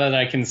 yeah, now that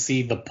I can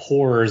see the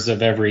pores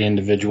of every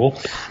individual.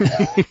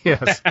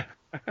 Yes.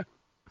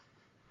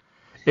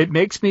 it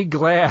makes me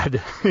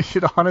glad.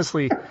 It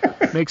honestly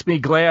makes me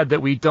glad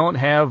that we don't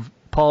have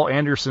Paul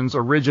Anderson's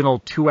original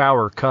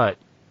 2-hour cut.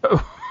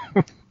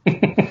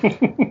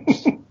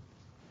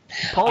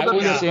 Paul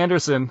W.S.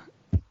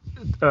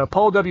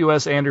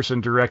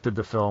 Anderson directed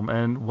the film,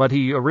 and what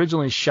he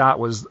originally shot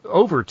was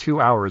over 2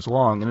 hours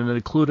long, and it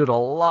included a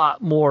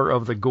lot more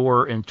of the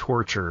gore and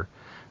torture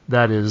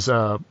that is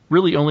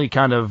really only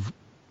kind of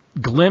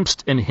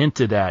glimpsed and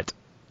hinted at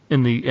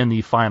in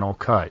the final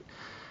cut.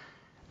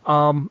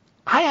 I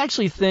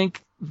actually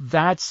think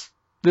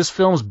this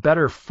film's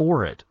better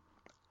for it.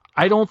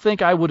 I don't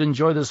think I would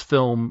enjoy this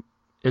film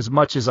as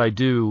much as I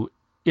do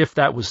if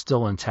that was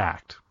still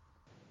intact.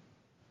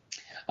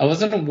 I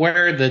wasn't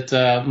aware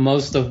that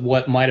most of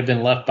what might have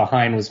been left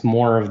behind was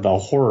more of the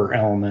horror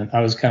element. I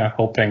was kind of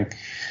hoping,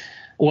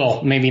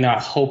 well, maybe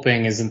not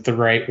hoping isn't the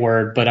right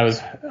word, but I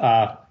was.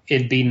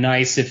 It'd be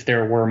nice if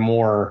there were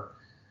more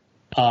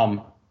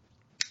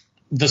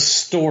the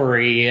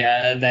story,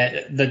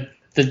 that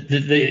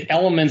the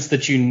elements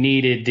that you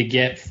needed to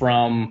get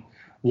from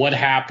what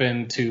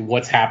happened to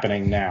what's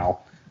happening now.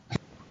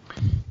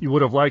 You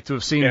would have liked to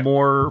have seen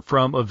more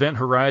from Event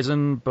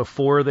Horizon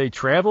before they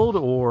traveled,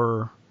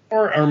 or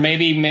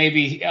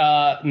maybe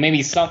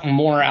something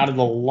more out of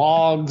the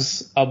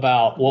logs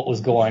about what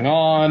was going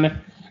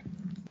on,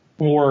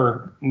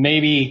 or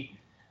maybe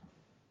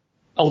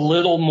a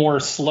little more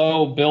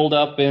slow build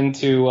up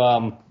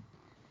into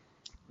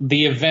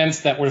the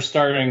events that were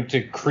starting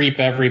to creep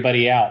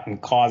everybody out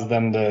and cause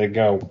them to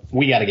go,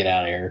 we got to get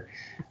out of here.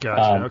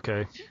 Gotcha.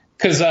 Okay.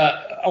 Because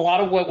a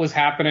lot of what was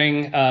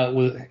happening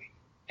was,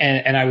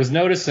 and I was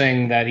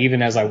noticing that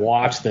even as I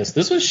watched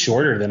this was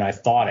shorter than I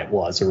thought it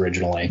was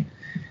originally.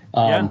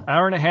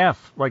 Hour and a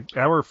half, like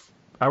hour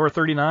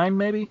 39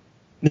 maybe.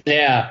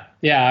 Yeah.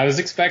 I was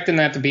expecting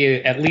that to be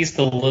at least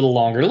a little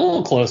longer, a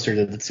little closer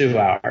to the 2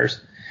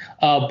 hours.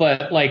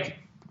 But like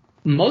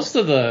most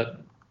of the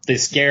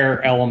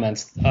scare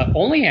elements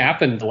only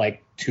happened to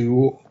like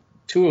two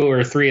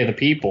or three of the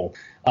people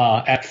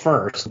at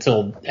first,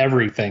 until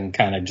everything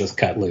kind of just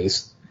cut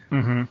loose.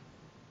 Mm-hmm.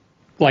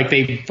 Like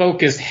they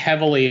focused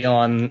heavily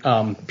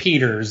on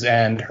Peters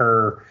and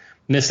her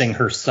missing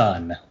her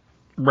son.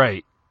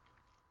 Right.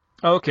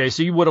 Okay,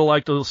 so you would have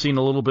liked to have seen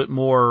a little bit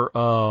more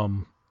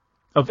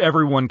of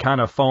everyone kind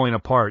of falling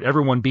apart,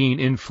 everyone being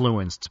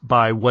influenced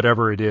by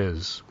whatever it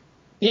is.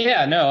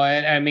 Yeah, no,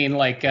 I mean,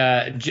 like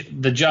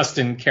the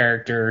Justin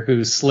character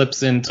who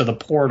slips into the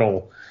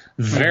portal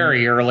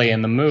very early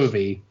in the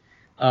movie.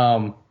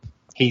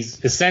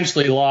 He's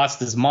essentially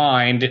lost his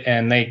mind,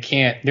 and they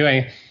can't do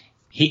anything.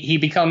 He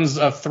becomes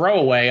a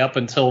throwaway up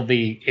until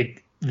the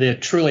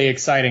truly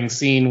exciting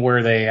scene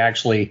where they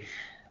actually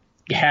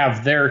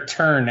have their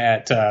turn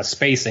at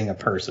spacing a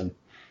person.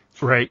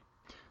 Right.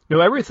 No,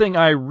 everything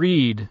I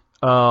read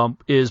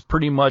is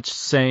pretty much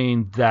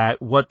saying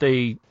that what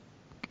they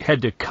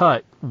had to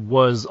cut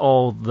was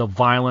all the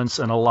violence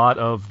and a lot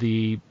of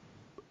the,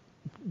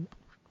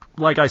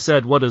 like I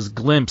said, what is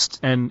glimpsed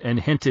and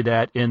hinted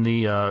at in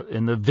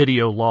the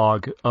video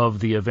log of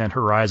the Event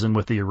Horizon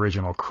with the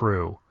original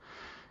crew.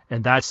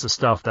 And that's the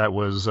stuff that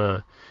was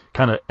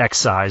kind of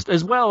excised,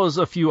 as well as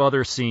a few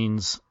other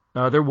scenes.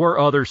 There were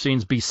other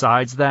scenes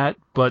besides that,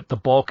 but the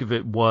bulk of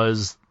it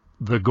was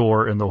the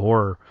gore and the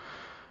horror.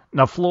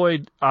 Now,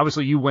 Floyd,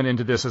 obviously you went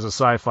into this as a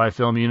sci-fi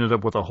film. You ended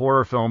up with a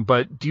horror film.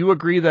 But do you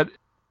agree that...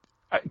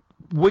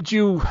 Would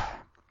you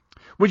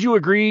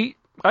agree...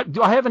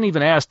 I haven't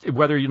even asked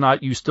whether or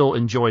not you still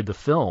enjoyed the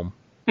film.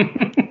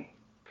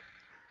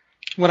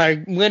 When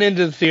I went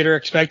into the theater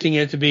expecting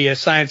it to be a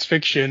science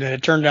fiction, and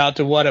it turned out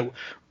to what it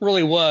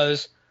really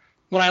was,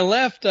 when I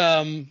left,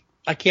 I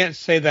can't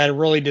say that I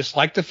really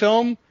disliked the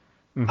film.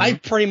 Mm-hmm. I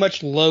pretty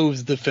much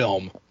loathed the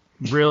film.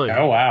 Really?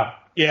 Oh, wow.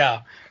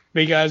 Yeah,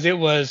 because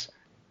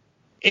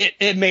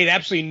it made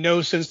absolutely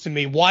no sense to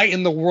me. Why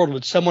in the world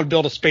would someone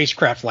build a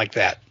spacecraft like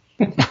that?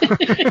 You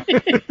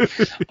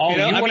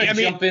want to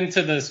jump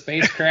into the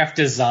spacecraft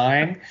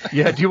design?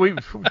 Yeah, do we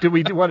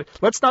want?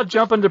 Let's not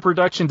jump into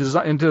production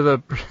design, into the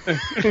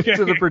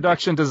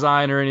production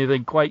design or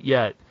anything quite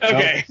yet.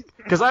 Okay.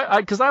 Because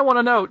I want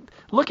to know.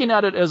 Looking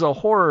at it as a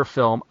horror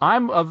film,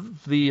 I'm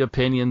of the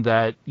opinion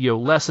that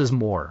less is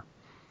more.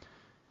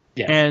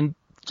 Yes. And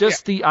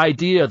just the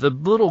idea, the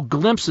little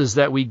glimpses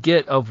that we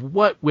get of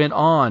what went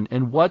on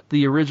and what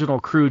the original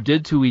crew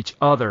did to each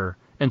other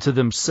and to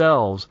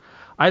themselves,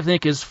 I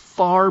think is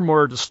far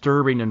more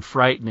disturbing and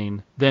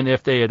frightening than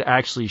if they had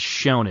actually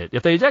shown it.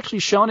 If they had actually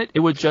shown it,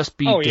 it would just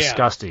be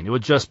disgusting. It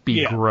would just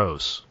be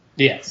gross.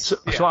 Yes.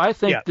 So I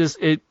think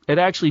it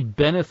actually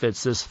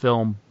benefits this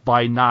film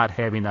by not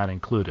having that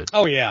included.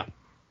 Oh, yeah.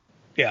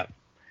 Yeah.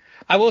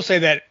 I will say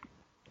that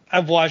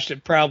I've watched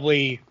it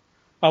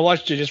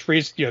just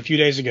recently, a few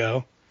days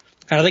ago.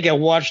 And I think I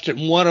watched it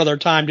one other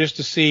time just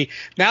to see,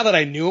 now that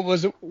I knew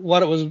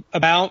what it was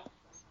about,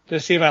 to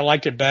see if I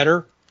liked it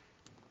better.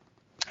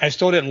 I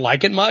still didn't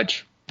like it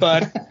much,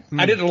 but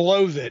I didn't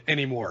loathe it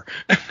anymore.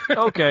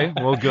 Okay,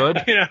 well,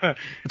 good.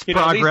 It's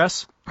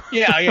progress.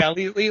 At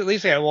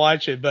least I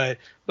watch it, but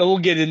we'll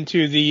get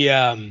into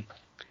the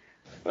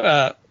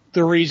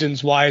the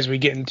reasons why as we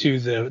get into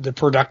the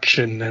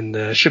production and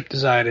the ship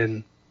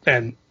design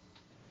and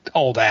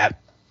all that.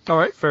 All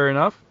right, fair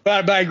enough.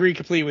 But I agree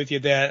completely with you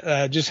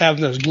that just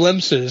having those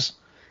glimpses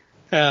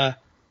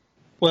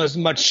was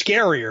much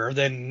scarier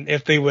than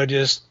if they would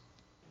just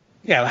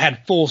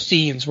had full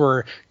scenes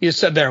where you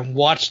sit there and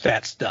watched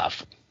that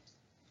stuff.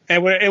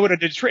 And it would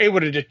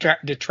have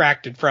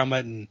detracted from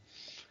it and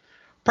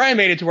probably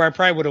made it to where I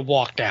probably would have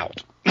walked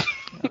out.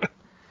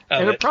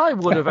 And it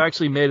probably would have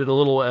actually made it a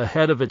little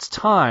ahead of its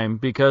time,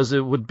 because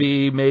it would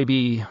be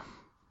maybe,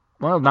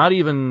 well, not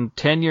even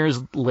 10 years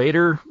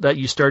later that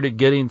you started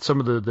getting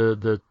some of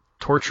the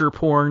torture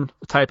porn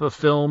type of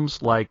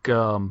films like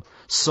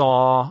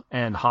Saw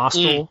and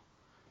Hostel.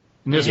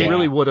 And this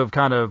really would have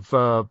kind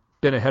of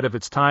been ahead of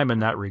its time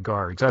in that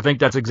regard. So I think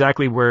that's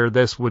exactly where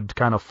this would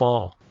kind of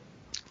fall.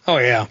 Oh,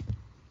 yeah.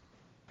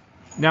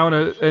 Now,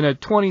 in a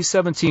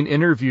 2017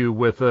 interview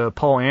with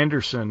Paul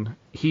Anderson,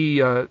 he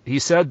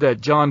said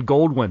that John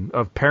Goldwyn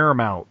of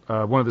Paramount,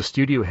 one of the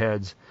studio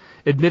heads,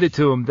 admitted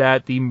to him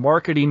that the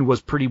marketing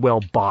was pretty well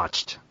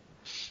botched.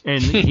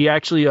 And he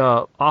actually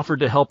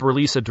offered to help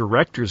release a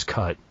director's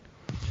cut.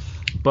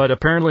 But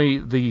apparently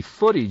the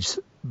footage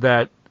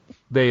that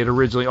they had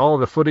originally, all of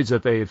the footage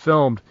that they had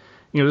filmed,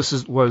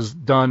 this was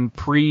done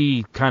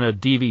pre kind of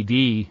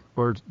DVD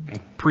or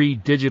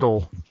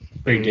pre-digital.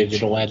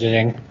 Pre-digital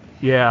editing.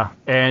 Yeah,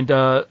 and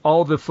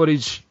all the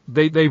footage,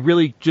 they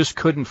really just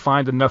couldn't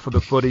find enough of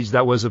the footage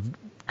that was of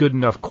good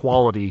enough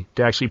quality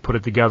to actually put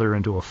it together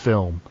into a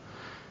film.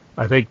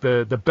 I think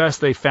the best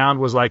they found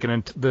was like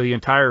the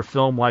entire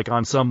film like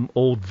on some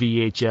old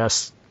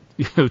VHS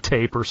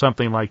tape or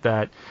something like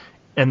that,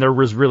 and there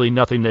was really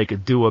nothing they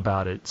could do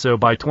about it. So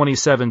by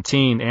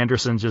 2017,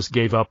 Anderson just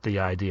gave up the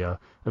idea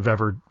of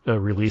ever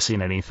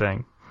releasing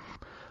anything.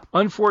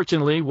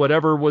 Unfortunately,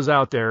 whatever was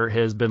out there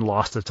has been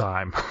lost to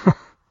time.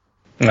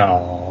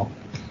 No.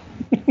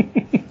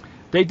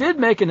 They did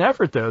make an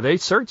effort, though. They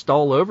searched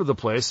all over the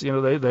place.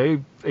 They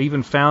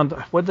even found,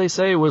 what did they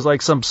say? It was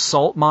like some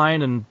salt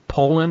mine in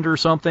Poland or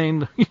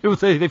something.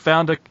 They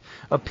found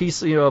a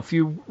piece, a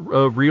few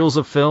reels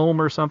of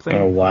film or something.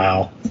 Oh,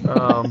 wow.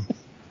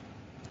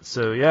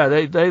 So yeah,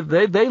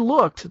 they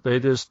looked.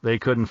 They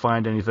couldn't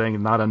find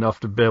anything, not enough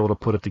to be able to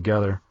put it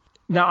together.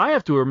 Now I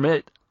have to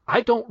admit,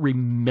 I don't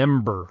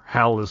remember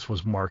how this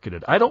was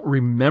marketed. I don't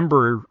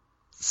remember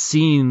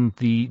seeing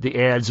the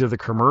ads or the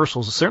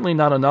commercials. Certainly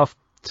not enough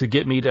to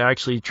get me to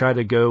actually try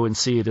to go and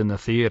see it in the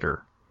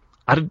theater.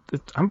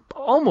 I'm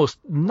almost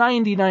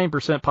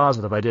 99%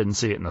 positive I didn't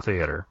see it in the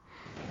theater.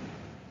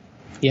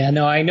 Yeah,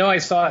 no, I know I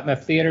saw it in the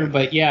theater,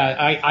 but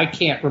yeah, I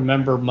can't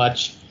remember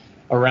much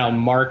around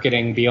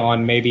marketing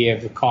beyond maybe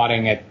have caught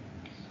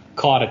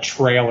a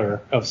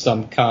trailer of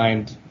some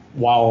kind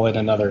while in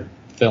another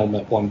film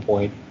at one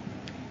point.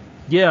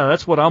 Yeah,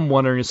 that's what I'm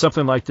wondering. Is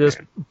something like this,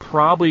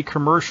 probably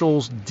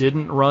commercials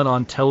didn't run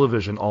on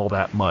television all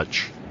that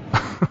much.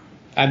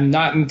 I'm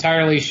not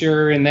entirely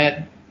sure in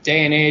that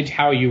day and age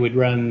how you would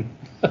run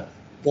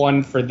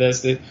one for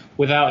this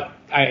without.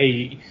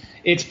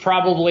 It's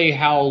probably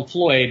how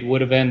Floyd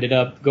would have ended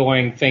up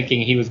going,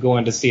 thinking he was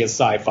going to see a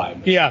sci-fi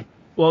movie. Yeah.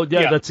 Well,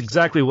 yeah, that's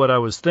exactly what I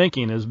was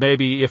thinking, is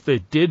maybe if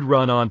it did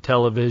run on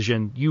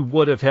television, you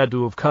would have had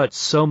to have cut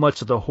so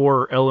much of the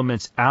horror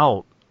elements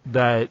out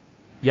that,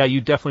 yeah,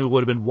 you definitely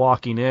would have been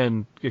walking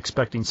in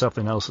expecting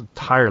something else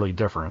entirely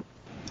different.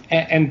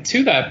 And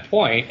to that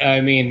point,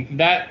 I mean,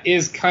 that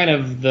is kind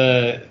of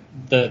the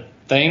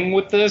thing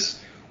with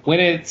this.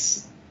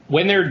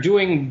 When they're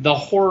doing the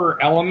horror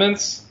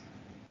elements,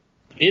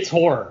 it's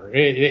horror.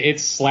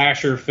 It's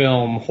slasher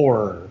film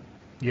horror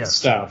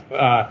stuff.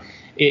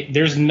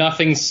 There's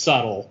nothing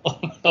subtle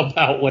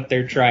about what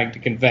they're trying to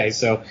convey.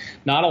 So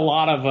not a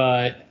lot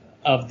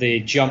of the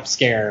jump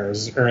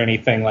scares or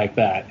anything like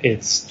that.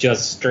 It's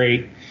just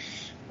straight,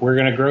 we're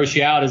going to gross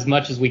you out as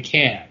much as we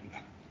can.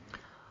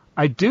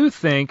 I do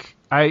think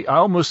I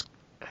almost,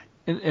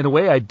 in a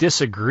way, I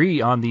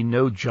disagree on the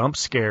no jump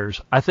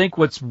scares. I think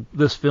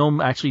this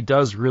film actually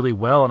does really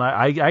well, and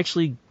I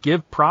actually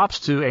give props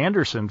to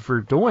Anderson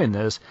for doing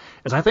this,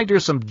 is I think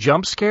there's some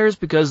jump scares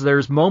because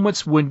there's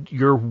moments when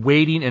you're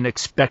waiting and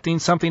expecting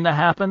something to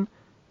happen,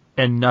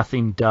 and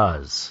nothing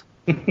does.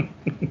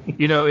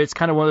 It's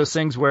kind of one of those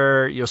things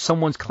where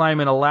someone's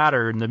climbing a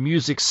ladder and the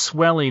music's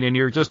swelling and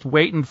you're just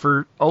waiting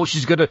for,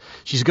 she's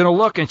gonna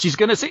look and she's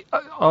gonna see,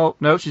 oh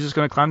no, she's just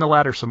gonna climb the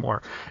ladder some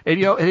more. And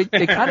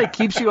it kind of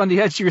keeps you on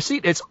the edge of your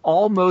seat. It's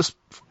almost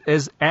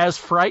as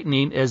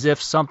frightening as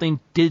if something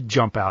did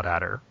jump out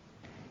at her.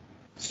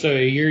 So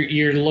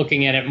you're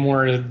looking at it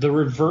more the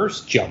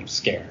reverse jump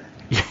scare.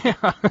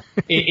 Yeah.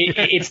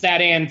 It's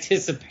that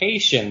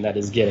anticipation that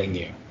is getting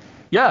you.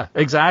 Yeah,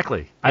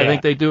 exactly. Yeah. I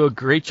think they do a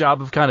great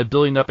job of kind of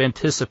building up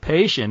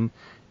anticipation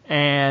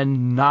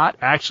and not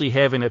actually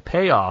having a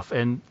payoff.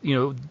 And,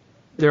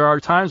 there are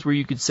times where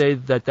you could say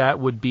that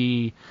would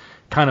be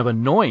kind of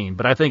annoying.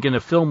 But I think in a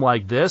film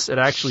like this, it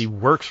actually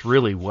works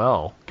really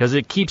well because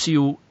it keeps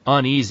you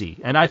uneasy.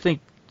 And I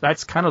think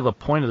that's kind of the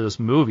point of this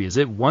movie, is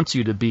it wants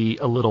you to be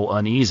a little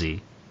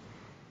uneasy.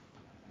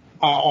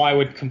 Oh, I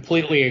would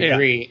completely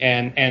agree.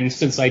 Yeah. And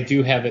since I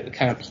do have it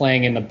kind of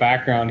playing in the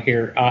background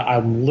here,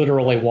 I'm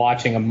literally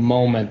watching a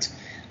moment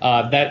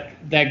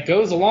that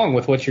goes along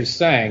with what you're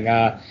saying.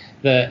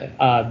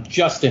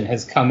 Justin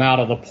has come out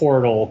of the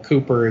portal.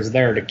 Cooper is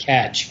there to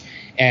catch.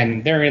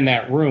 And they're in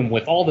that room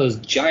with all those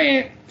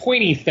giant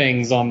pointy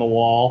things on the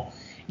wall.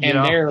 And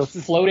they're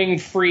floating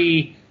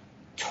free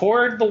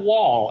toward the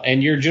wall.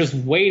 And you're just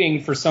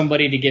waiting for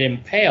somebody to get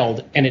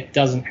impaled. And it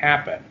doesn't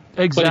happen.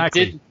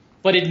 Exactly.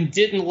 But it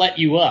didn't let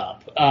you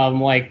up.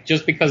 Like,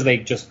 just because they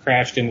just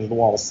crashed into the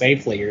wall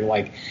safely, you're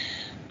like,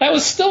 that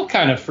was still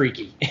kind of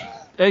freaky.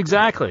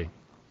 Exactly.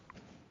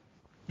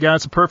 Yeah,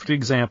 it's a perfect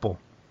example.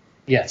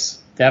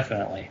 Yes,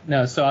 definitely.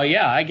 No, so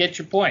yeah, I get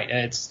your point.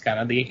 It's kind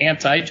of the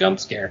anti-jump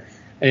scare.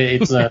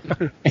 It's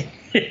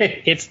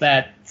it's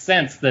that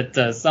sense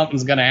that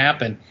something's going to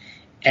happen,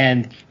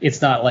 and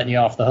it's not letting you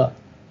off the hook.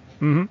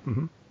 Mm-hmm,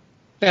 mm-hmm.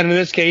 And in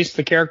this case,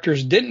 the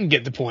characters didn't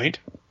get the point.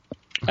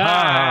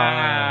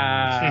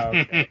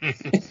 Okay.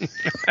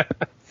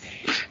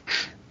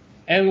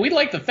 And we'd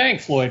like to thank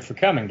Floyd for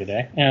coming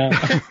today.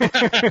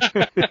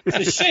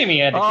 It's a shame he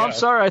had to go. I'm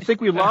sorry. I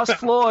think we lost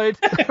Floyd.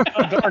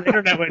 Oh, darn,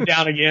 internet went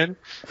down again.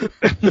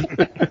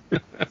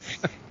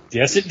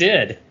 Yes, it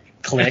did.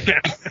 Click.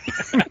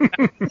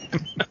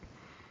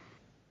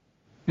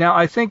 Now,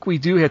 I think we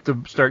do have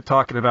to start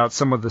talking about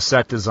some of the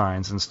set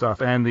designs and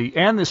stuff, and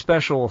the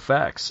special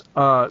effects.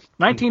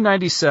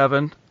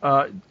 1997.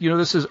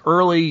 This is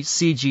early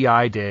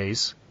CGI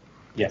days.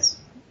 Yes.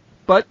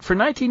 But for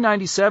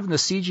 1997, the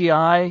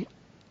CGI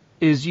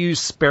is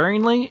used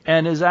sparingly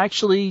and is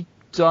actually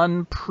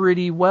done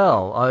pretty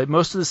well.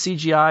 Most of the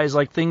CGI is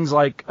like things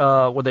like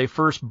when they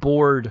first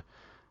board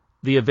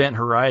the Event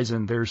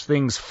Horizon, there's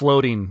things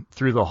floating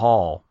through the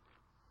hall.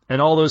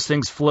 And all those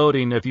things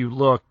floating, if you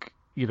look,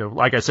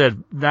 like I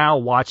said, now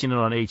watching it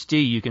on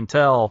HD, you can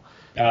tell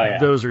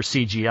those are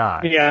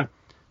CGI. Yeah.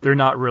 They're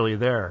not really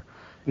there.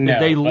 No,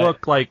 they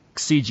look like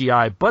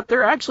CGI, but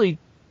they're actually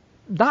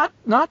not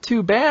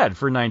too bad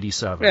for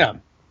 97. Yeah.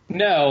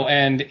 No,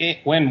 and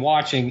when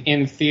watching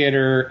in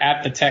theater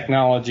at the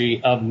technology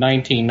of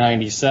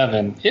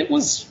 1997, it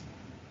was,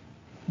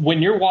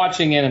 when you're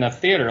watching it in a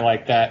theater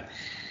like that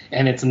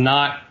and it's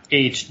not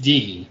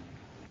HD,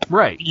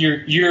 right?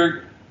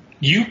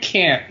 You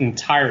can't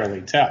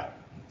entirely tell.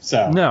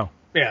 So no.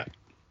 Yeah.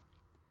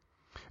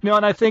 No,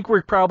 and I think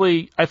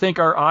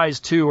our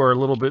eyes too are a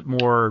little bit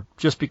more,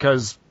 just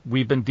because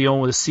we've been dealing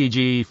with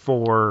CG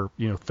for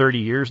 30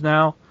 years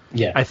now.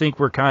 Yeah. I think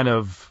we're kind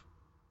of,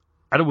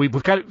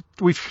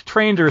 we've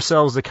trained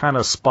ourselves to kind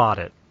of spot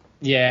it.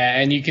 Yeah,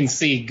 and you can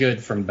see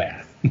good from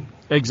bad.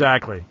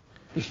 Exactly.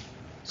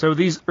 So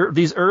these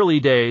early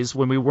days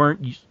when we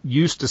weren't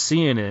used to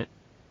seeing it,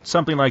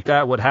 something like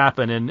that would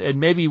happen, and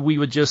maybe we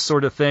would just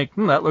sort of think,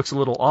 that looks a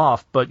little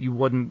off, but you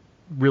wouldn't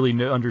really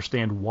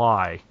understand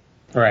why.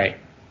 Right.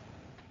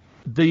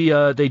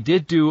 They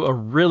did do a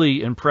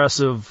really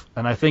impressive,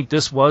 and I think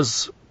this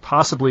was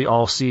possibly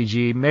all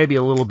CG, maybe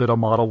a little bit of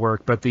model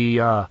work, but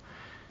the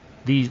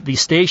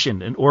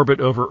station in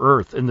orbit over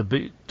Earth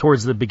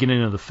towards the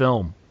beginning of the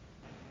film.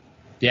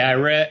 Yeah,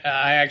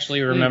 I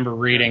actually remember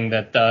reading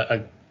that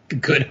a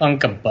good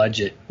hunk of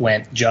budget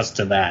went just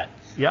to that.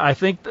 Yeah, I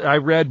think I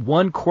read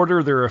 1/4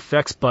 of their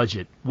effects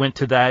budget went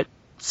to that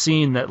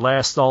scene that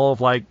lasts all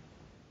of like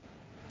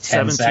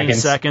 17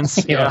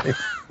 seconds. Yeah.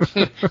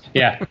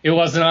 Yeah, it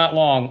was not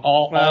long.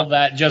 All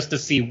that just to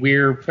see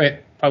Weir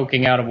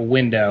poking out of a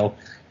window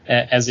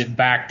as it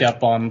backed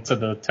up onto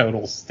the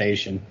total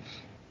station.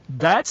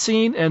 That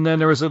scene, and then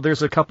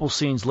there's a couple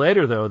scenes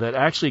later, though, that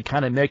actually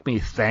kind of make me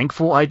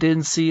thankful I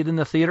didn't see it in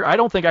the theater. I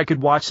don't think I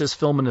could watch this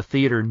film in the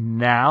theater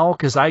now,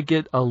 because I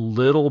get a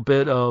little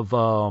bit of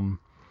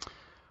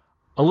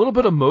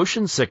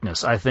motion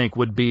sickness, I think,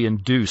 would be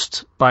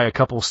induced by a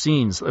couple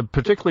scenes,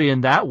 particularly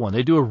in that one.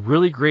 They do a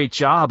really great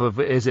job of,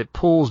 as it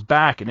pulls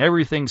back and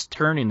everything's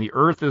turning, the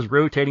Earth is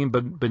rotating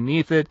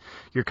beneath it.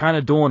 You're kind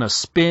of doing a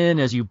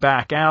spin as you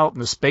back out,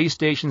 and the space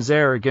station's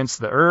there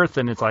against the Earth,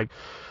 and it's like,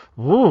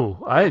 whoa,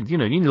 you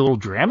need a little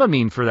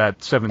Dramamine for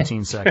that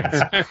 17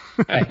 seconds.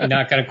 You're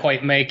not going to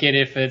quite make it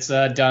if it's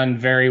done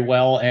very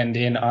well and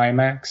in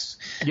IMAX.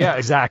 Yeah,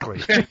 exactly.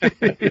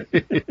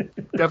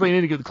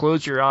 Definitely need to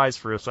close your eyes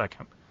for a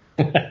second.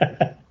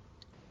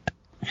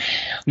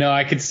 No,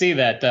 I could see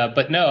that.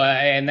 But no,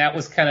 and that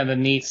was kind of the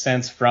neat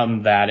sense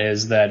from that,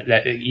 is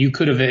that you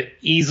could have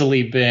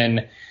easily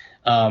been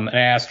an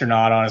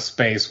astronaut on a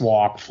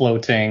spacewalk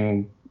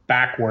floating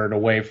backward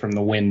away from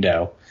the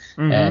window.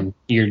 Mm-hmm. And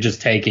you're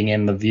just taking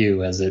in the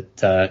view as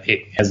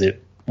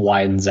it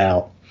widens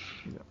out.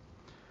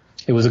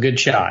 It was a good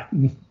shot.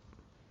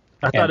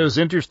 I thought it was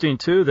interesting,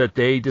 too, that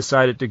they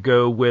decided to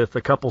go with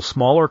a couple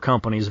smaller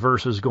companies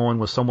versus going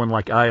with someone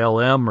like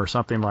ILM or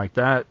something like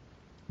that.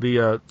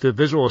 The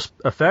visual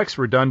effects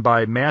were done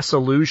by Mass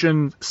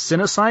Illusion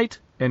Cinesite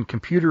and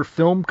Computer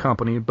Film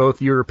Company,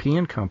 both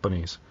European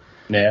companies.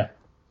 Yeah.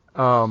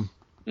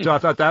 So I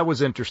thought that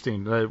was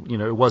interesting.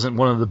 It wasn't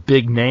one of the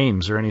big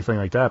names or anything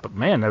like that. But,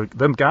 man,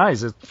 them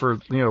guys, for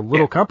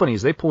little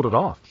companies, they pulled it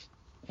off.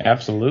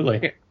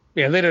 Absolutely.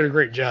 Yeah, they did a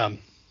great job.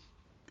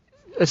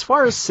 As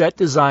far as set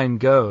design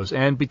goes,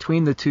 and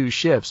between the two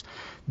ships,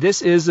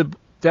 this is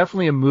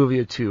definitely a movie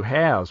of two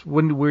halves.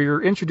 When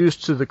we're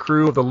introduced to the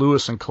crew of the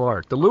Lewis and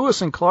Clark, the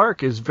Lewis and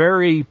Clark is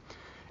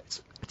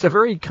it's a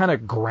very kind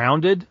of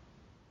grounded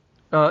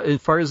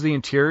as far as the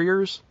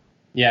interiors.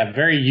 Yeah,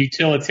 very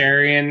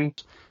utilitarian.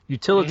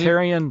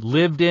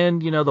 Lived in,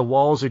 the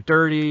walls are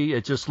dirty.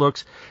 It just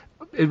looks,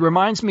 it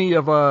reminds me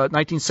of a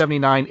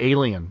 1979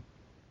 Alien,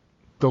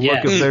 the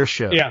look of their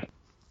ship. Yeah.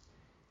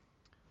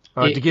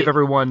 To give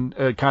everyone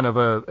kind of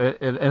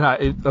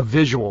a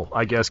visual,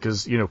 I guess,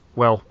 because,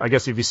 I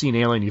guess if you've seen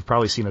Alien, you've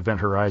probably seen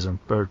Event Horizon.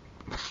 But,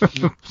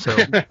 so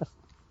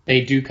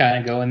they do kind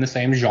of go in the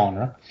same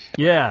genre.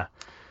 Yeah.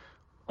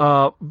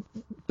 But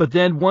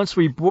then once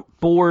we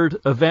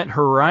board Event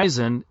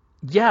Horizon,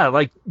 yeah,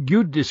 like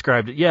you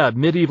described it,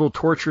 medieval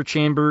torture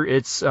chamber.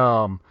 It's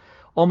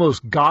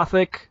almost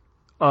gothic.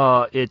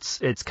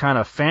 It's kind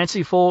of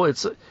fanciful.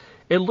 It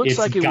looks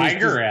like it was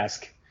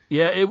Geiger-esque.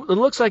 Yeah, it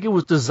looks like it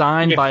was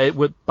designed by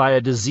a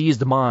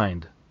diseased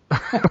mind.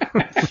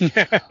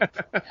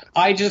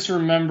 I just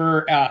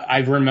remember, I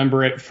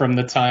remember it from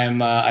the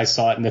time I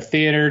saw it in the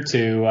theater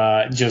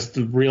to just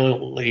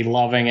really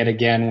loving it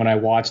again when I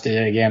watched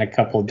it again a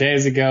couple of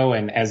days ago,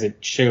 and as it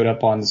showed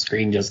up on the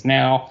screen just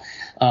now.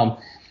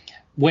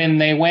 When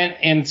they went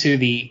into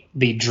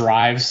the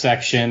drive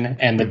section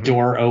and the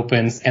door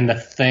opens and the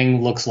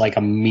thing looks like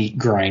a meat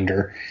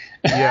grinder.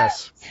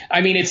 Yes.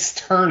 I mean, it's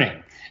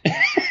turning.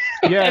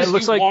 Yeah, it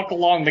looks like walk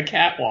along the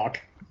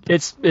catwalk.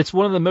 It's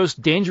one of the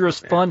most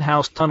dangerous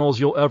funhouse tunnels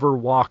you'll ever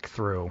walk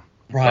through.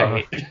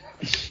 Right.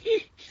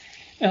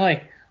 And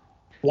like,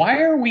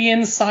 why are we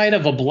inside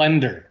of a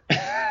blender?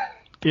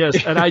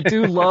 Yes, and I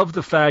do love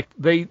the fact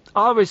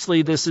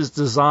this is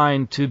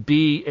designed to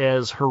be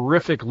as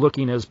horrific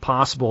looking as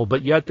possible,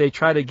 but yet they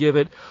try to give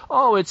it,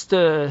 it's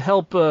to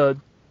help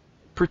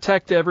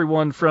protect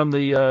everyone from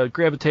the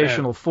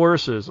gravitational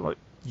forces. Like,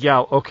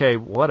 yeah, okay,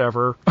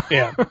 whatever.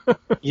 Yeah.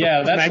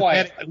 Yeah, that's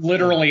why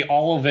literally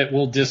all of it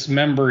will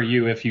dismember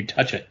you if you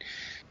touch it.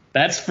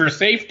 That's for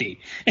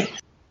safety.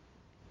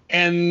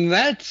 And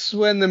that's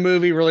when the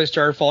movie really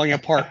started falling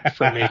apart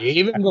for me,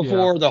 even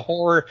before the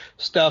horror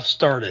stuff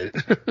started.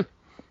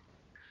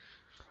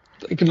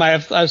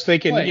 I was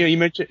thinking, you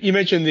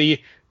mentioned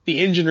the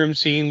engine room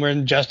scene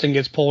when Justin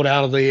gets pulled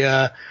out of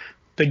the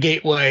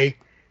gateway.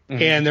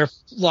 Mm-hmm. And they're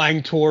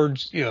flying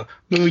towards,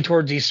 moving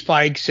towards these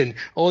spikes, and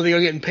they're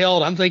getting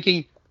impaled. I'm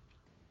thinking,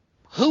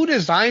 who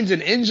designs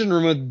an engine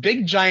room with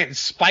big giant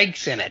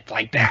spikes in it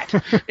like that?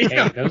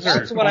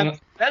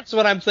 That's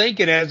what I'm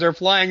thinking as they're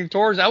flying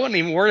towards. I wasn't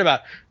even worried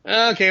about.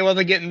 Okay, well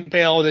they're getting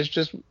impaled. It's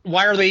just,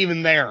 why are they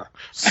even there?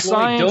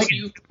 Science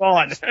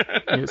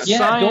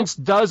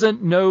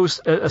doesn't know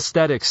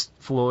aesthetics,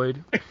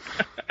 Floyd.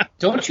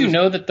 Don't you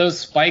know that those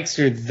spikes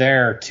are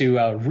there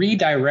to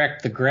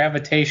redirect the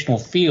gravitational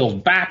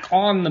field back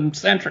on the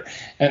center?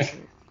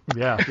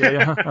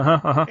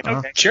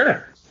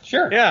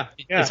 Sure. Yeah.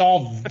 It's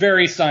all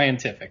very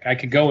scientific. I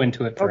could go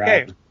into it for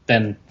hours.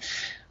 Then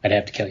I'd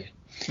have to kill you.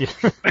 Yeah.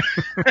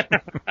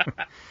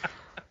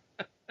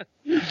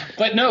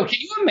 But no, can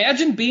you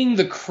imagine being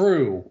the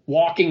crew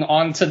walking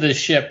onto the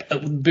ship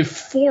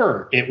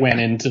before it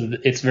went into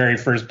its very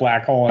first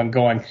black hole and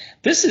going,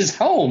 "This is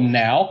home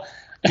now."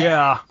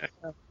 Yeah.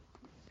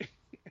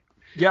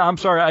 Yeah, I'm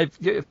sorry.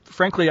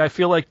 Frankly, I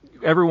feel like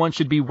everyone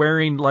should be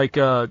wearing like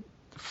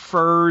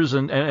furs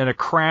and a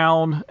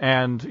crown,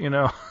 and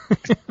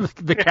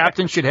the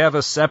captain should have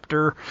a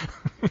scepter.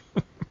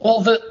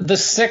 Well, the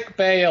sick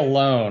bay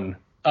alone.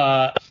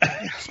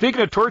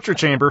 Speaking of torture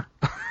chamber.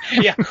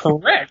 Yeah,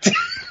 correct.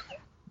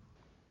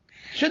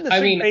 Shouldn't the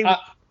sick bay?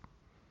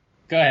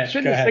 Go ahead.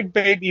 Shouldn't the sick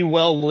bay be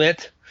well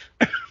lit?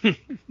 One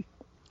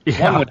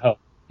would hope.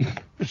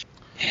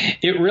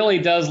 It really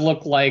does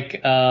look like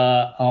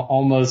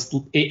almost.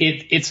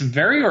 It's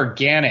very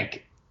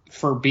organic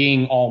for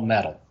being all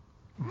metal.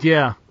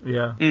 Yeah.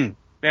 Yeah.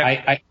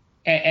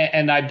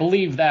 And I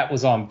believe that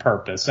was on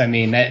purpose. I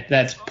mean,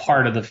 that's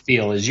part of the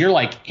feel is you're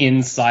like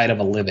inside of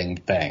a living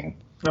thing.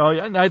 Oh,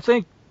 yeah, and I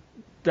think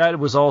that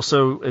was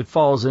also, it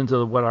falls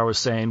into what I was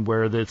saying,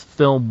 where the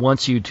film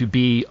wants you to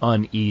be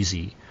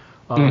uneasy.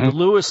 The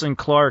Lewis and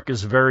Clark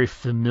is very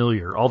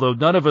familiar, although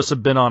none of us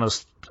have been on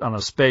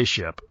a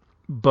spaceship,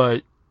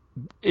 but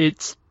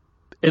it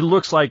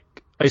looks like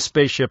a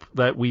spaceship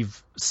that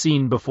we've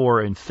seen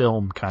before in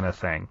film kind of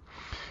thing.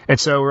 And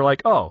so we're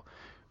like,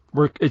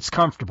 it's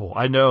comfortable.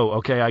 I know.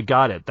 Okay, I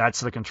got it. That's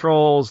the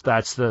controls.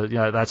 That's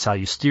that's how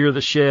you steer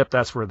the ship.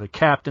 That's where the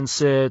captain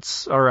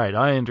sits. All right,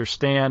 I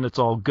understand. It's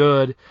all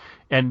good.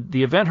 And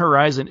the Event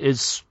Horizon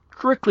is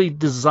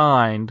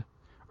designed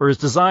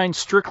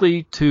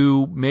strictly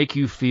to make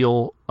you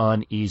feel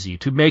uneasy,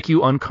 to make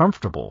you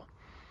uncomfortable.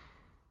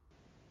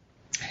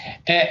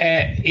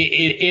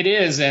 It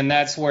is, and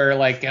that's where,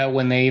 like,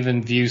 when they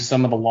even view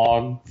some of the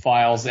log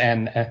files,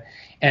 and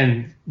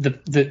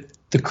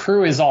the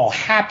crew is all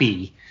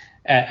happy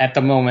at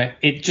the moment.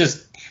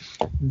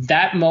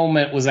 That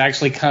moment was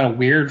actually kind of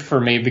weird for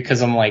me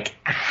because I'm like,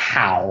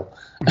 how?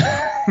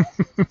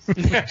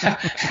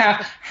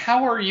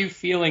 How are you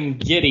feeling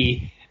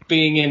giddy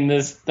being in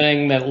this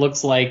thing that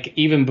looks like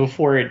even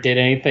before it did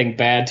anything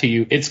bad to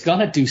you, it's going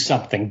to do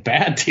something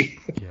bad to you?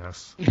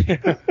 Yes.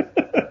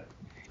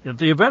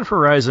 The Event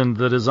Horizon,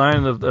 the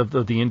design of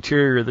the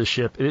interior of the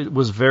ship, it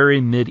was very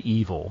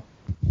medieval.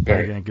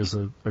 I think is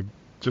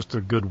just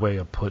a good way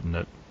of putting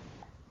it.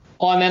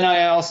 Well, and then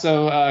I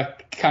also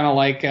kind of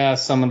like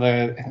some of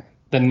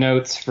the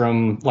notes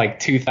from like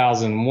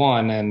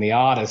 2001 and the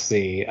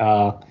Odyssey.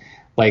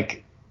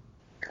 Like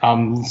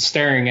I'm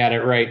staring at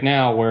it right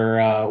now,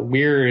 where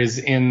Weir is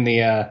in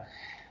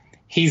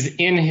he's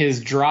in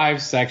his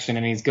drive section,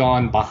 and he's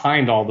gone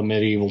behind all the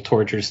medieval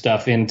torture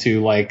stuff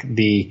into like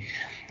the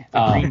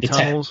green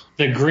tunnels,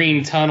 the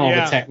green tunnel,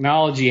 the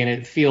technology, and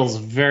it feels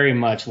very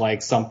much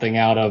like something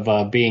out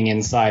of being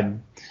inside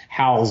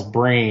Hal's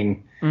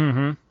brain.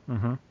 Mm-hmm.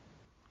 Mm-hmm.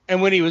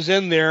 And when he was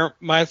in there,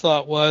 my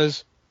thought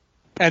was,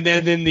 and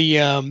then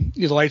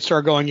the lights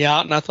started going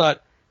out, and I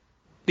thought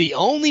the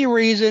only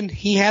reason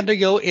he had to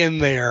go in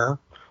there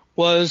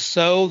was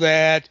so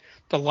that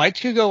the lights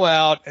could go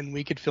out and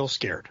we could feel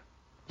scared.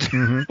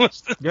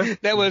 Mm-hmm.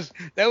 That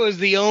was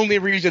the only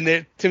reason.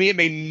 That to me it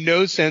made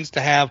no sense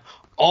to have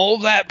all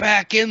that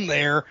back in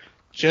there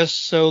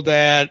just so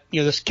that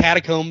this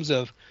catacombs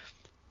of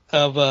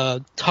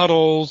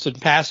tunnels and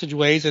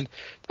passageways, and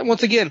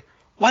once again,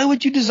 why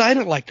would you design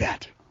it like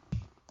that?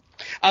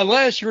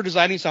 Unless you're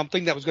designing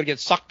something that was going to get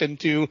sucked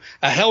into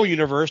a hell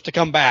universe to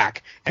come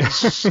back and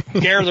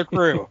scare the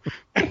crew.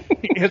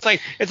 It's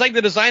like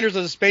the designers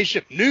of the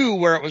spaceship knew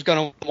where it was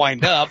going to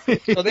wind up,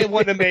 so they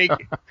wanted to make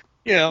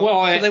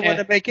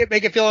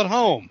make it feel at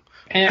home.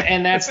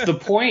 And that's the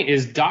point.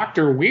 Is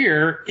Dr.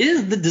 Weir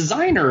is the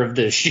designer of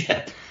this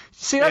ship.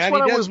 See, that's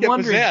what I was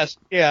wondering. Possessed.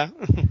 Yeah.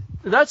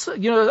 That's,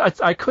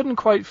 I couldn't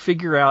quite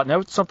figure out, and that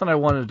was something I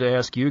wanted to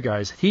ask you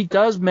guys. He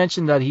does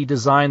mention that he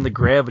designed the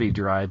gravity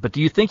drive, but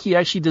do you think he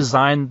actually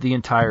designed the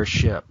entire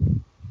ship?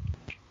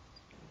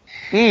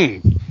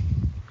 And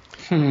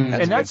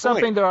that's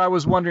something that I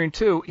was wondering,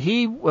 too.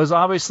 He was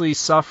obviously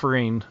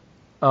suffering.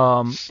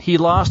 He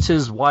lost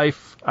his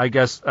wife, I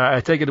guess.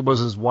 I think it was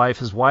his wife.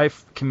 His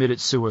wife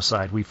committed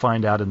suicide, we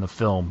find out in the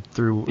film,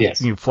 through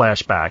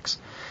flashbacks.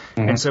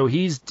 Mm-hmm. And so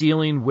he's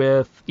dealing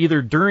with,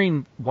 either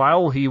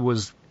while he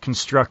was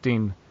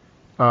constructing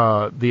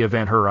the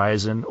Event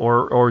Horizon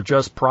or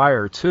just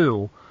prior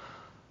to,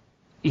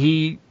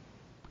 he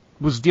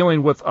was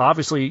dealing with,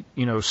 obviously,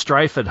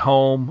 strife at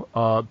home,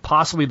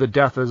 possibly the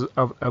death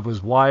of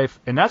his wife.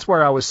 And that's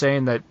where I was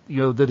saying that,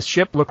 the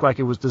ship looked like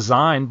it was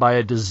designed by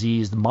a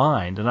diseased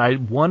mind. And I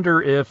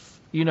wonder if,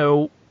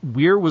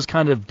 Weir was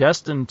kind of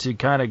destined to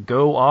kind of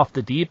go off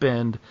the deep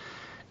end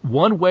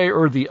one way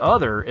or the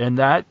other. And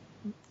that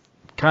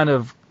kind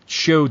of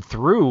showed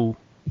through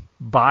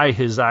by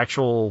his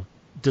actual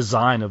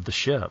design of the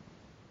ship.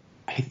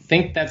 I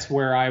think that's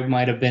where I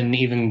might have been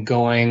even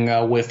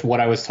going with what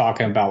I was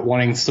talking about,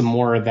 wanting some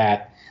more of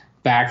that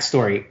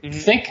backstory. Mm-hmm.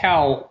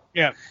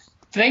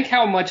 Think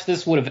how much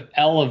this would have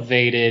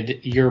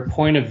elevated your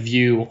point of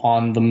view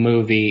on the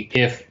movie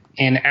if,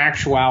 in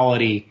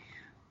actuality,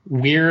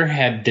 Weir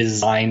had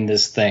designed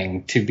this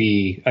thing to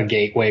be a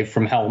gateway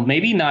from hell.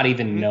 Maybe not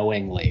even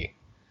knowingly.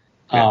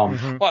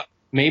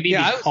 Maybe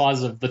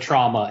because of the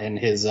trauma in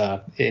his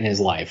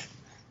life.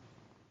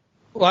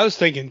 Well, I was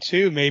thinking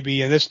too,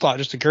 maybe, and this thought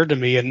just occurred to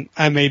me, and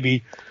I may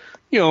be,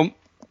 trying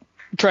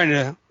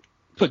to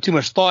put too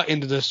much thought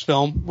into this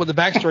film with the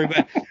backstory,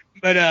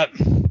 but I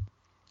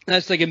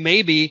was thinking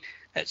maybe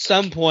at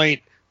some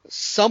point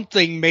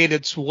something made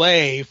its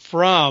way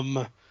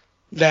from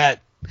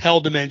that hell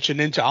dimension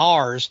into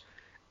ours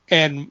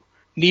and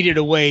needed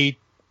a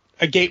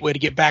gateway to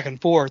get back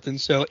and forth,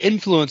 and so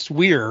influenced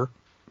Weir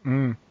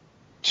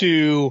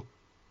to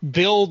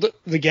build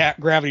the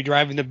gravity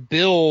drive and to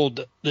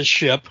build the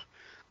ship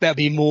that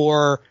be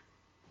more,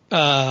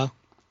 that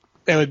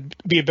would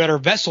be a better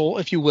vessel,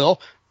 if you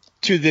will,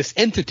 to this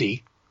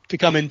entity to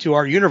come into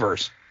our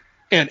universe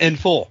and in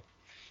full.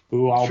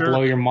 Ooh, I'll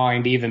blow your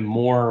mind even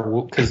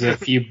more, because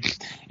if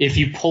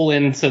you pull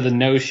into the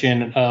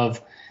notion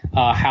of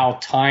how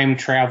time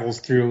travels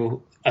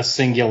through a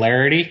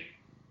singularity,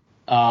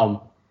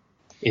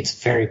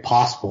 it's very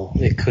possible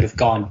it could have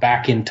gone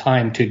back in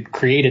time to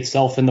create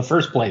itself in the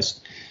first place.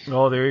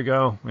 Oh, there you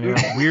go.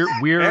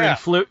 Yeah.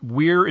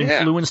 Weir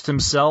influenced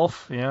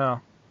himself. Yeah.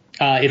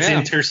 It's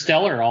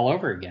Interstellar all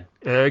over again.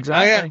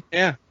 Exactly.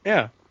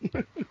 Yeah.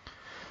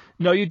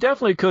 No, you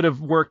definitely could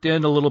have worked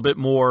in a little bit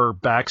more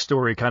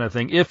backstory kind of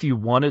thing if you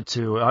wanted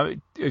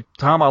to.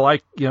 Tom, I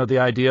like the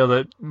idea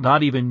that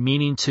not even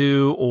meaning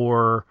to,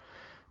 or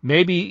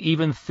maybe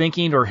even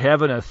thinking or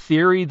having a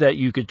theory that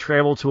you could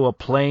travel to a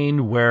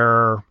plane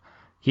where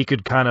he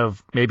could kind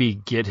of maybe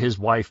get his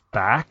wife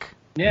back.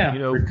 Yeah,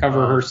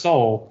 recover her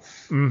soul.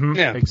 Mm-hmm,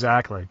 yeah,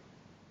 exactly.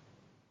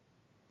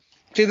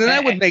 See, then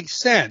that would make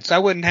sense. I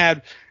wouldn't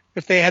have,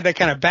 if they had that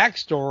kind of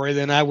backstory,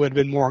 then I would have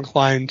been more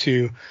inclined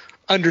to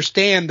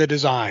understand the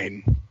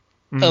design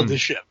of the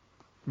ship.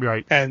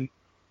 Right. And,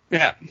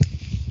 yeah.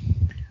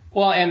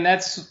 Well, and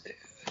that's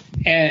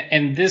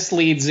And this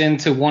leads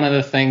into one of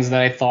the things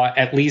that I thought,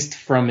 at least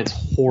from its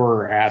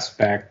horror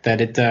aspect,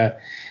 that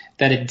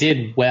it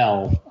did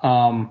well.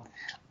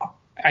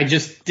 I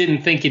just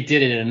didn't think it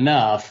did it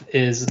enough.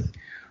 Is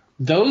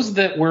those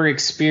that were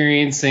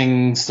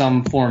experiencing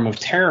some form of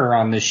terror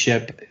on this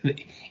ship,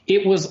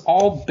 it was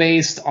all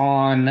based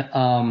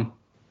on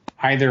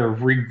either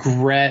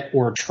regret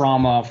or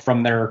trauma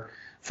from their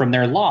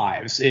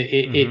lives.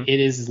 It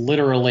is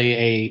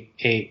literally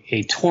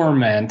a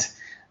torment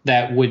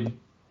that would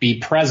be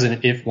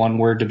present if one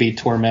were to be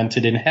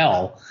tormented in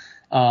hell.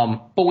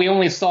 But we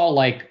only saw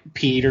like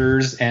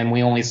Peters and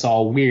we only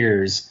saw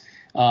Weirs.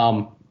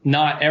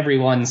 Not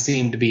everyone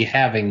seemed to be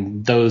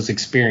having those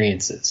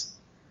experiences.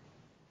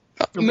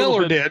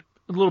 Miller did.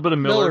 A little bit of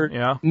Miller,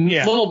 yeah.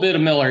 A little bit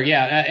of Miller,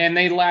 yeah. And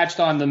they latched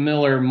on to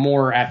Miller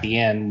more at the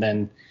end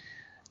than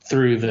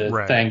through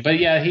the thing. But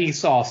yeah, he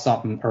saw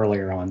something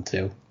earlier on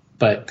too.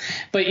 But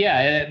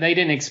yeah, they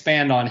didn't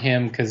expand on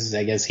him because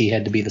I guess he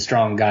had to be the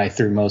strong guy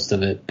through most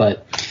of it.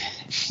 But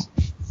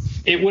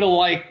it would have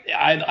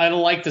I'd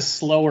liked a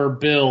slower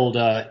build.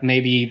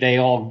 Maybe they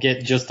all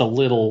get just a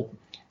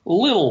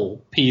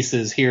little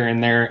pieces here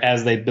and there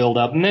as they build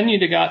up, and then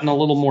you'd have gotten a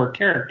little more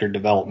character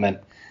development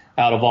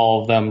out of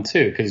all of them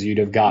too, because you'd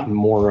have gotten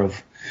more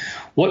of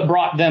what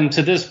brought them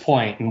to this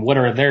point and what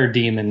are their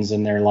demons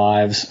in their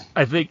lives.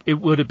 I think it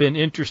would have been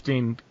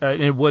interesting.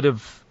 It would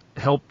have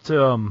helped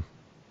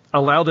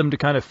allow them to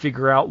kind of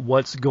figure out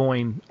what's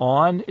going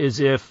on, is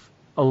if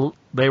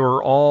they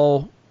were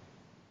all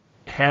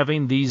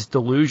having these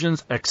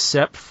delusions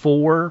except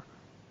for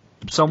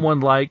someone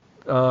like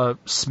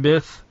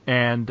Smith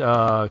and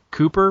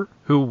Cooper,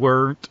 who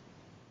weren't,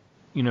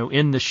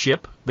 in the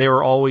ship. They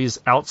were always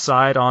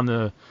outside on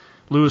the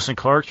Lewis and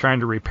Clark trying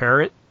to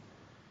repair it,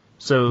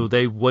 so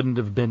they wouldn't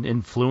have been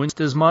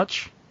influenced as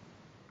much.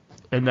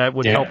 And that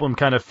would help them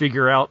kind of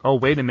figure out, oh,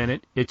 wait a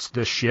minute, it's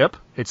the ship.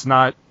 It's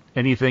not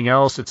anything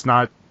else. It's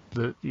not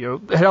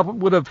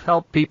would have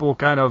helped people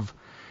kind of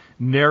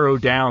narrow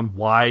down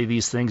why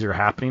these things are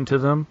happening to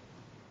them.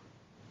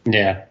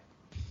 Yeah.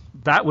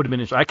 That would have been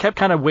interesting. I kept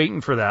kind of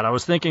waiting for that. I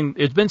was thinking,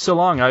 it's been so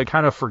long, I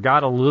kind of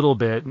forgot a little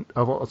bit,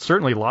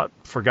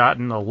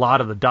 forgotten a lot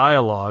of the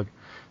dialogue.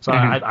 So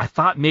I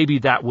thought maybe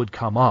that would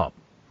come up.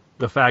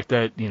 The fact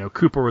that,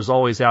 Cooper was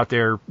always out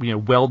there,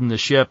 welding the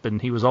ship, and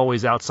he was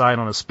always outside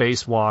on a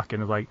spacewalk,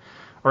 and it's like,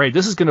 all right,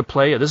 this is going to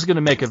play, this is going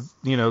to make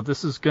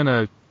this is going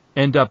to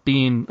end up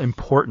being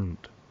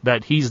important,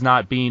 that he's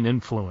not being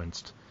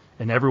influenced,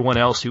 and everyone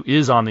else who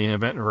is on the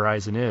Event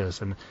Horizon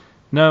is. And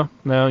no,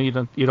 you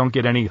don't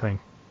get anything.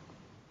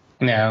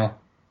 No,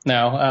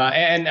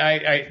 and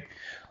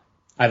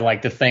I'd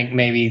like to think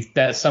maybe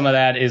that some of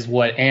that is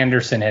what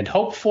Anderson had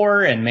hoped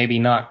for, and maybe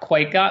not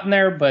quite gotten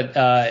there. But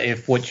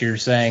if what you're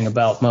saying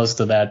about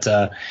most of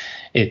that,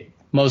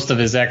 most of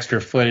his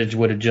extra footage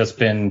would have just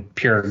been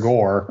pure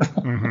gore,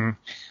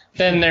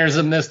 then there's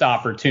a missed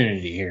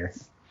opportunity here.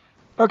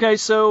 Okay,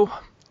 so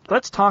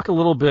let's talk a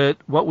little bit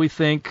what we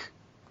think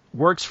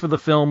works for the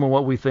film and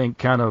what we think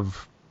kind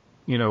of,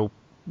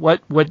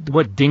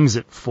 what dings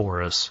it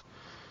for us.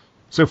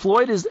 So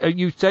Floyd, is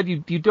you said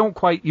you don't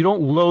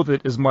loathe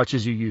it as much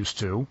as you used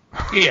to.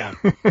 Yeah.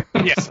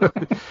 Yes.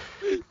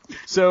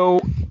 So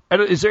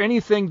is there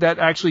anything that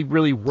actually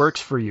really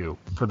works for you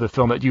for the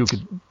film that you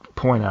could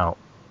point out?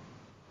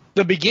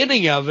 The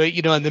beginning of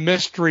it, and the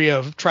mystery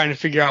of trying to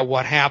figure out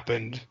what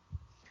happened,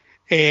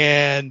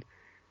 and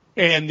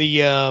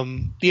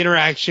the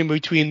interaction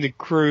between the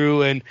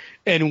crew and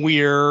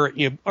Weir,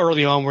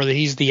 early on, where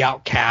he's the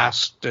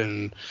outcast,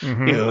 and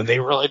they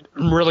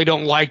really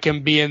don't like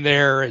him being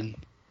there, and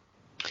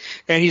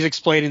he's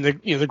explaining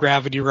the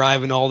gravity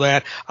drive and all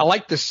that. I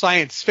like the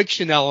science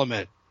fiction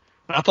element.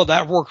 I thought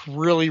that worked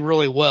really,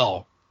 really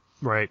well.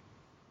 Right.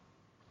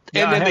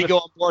 And then they go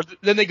on board.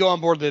 Then they go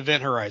on board the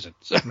Event Horizon.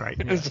 So, right.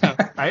 Yeah. So.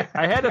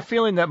 I had a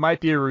feeling that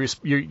might be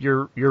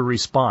your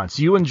response.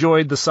 You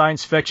enjoyed the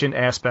science fiction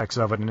aspects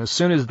of it, and as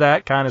soon as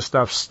that kind of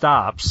stuff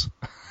stops,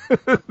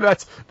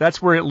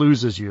 that's where it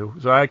loses you.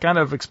 So I kind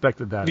of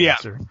expected that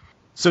answer.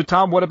 So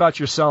Tom, what about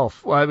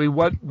yourself? I mean,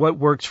 what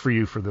works for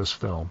you for this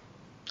film?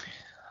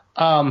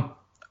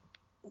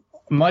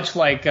 Much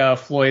like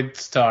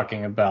Floyd's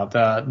talking about,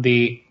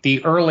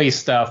 the early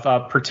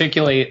stuff,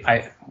 particularly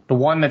the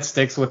one that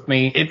sticks with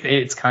me,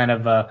 it's kind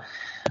of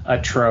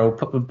a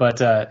trope, but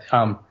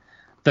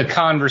the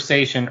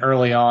conversation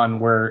early on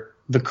where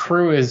the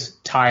crew is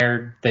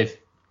tired,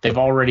 they've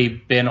already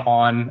been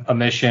on a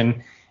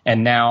mission,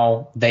 and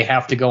now they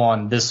have to go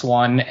on this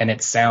one, and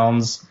it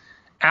sounds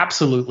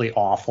absolutely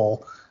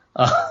awful.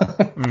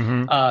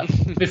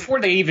 Before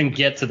they even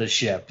get to the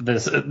ship,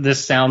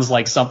 this sounds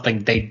like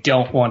something they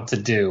don't want to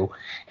do,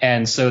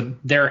 and so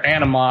their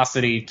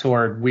animosity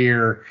toward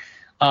Weir,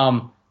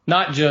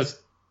 not just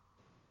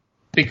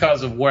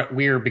because of what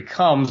Weir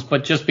becomes,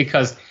 but just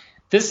because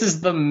this is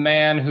the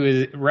man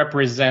who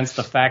represents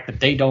the fact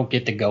that they don't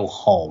get to go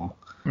home,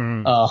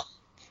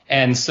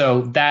 and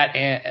so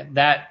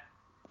that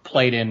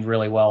played in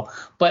really well.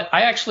 But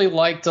I actually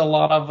liked a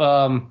lot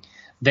of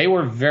they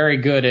were very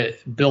good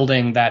at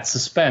building that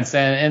suspense.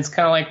 And it's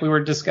kind of like we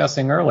were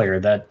discussing earlier,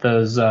 that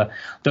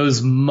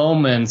those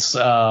moments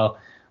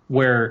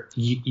where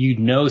you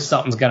know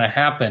something's going to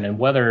happen, and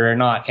whether or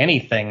not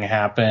anything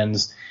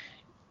happens,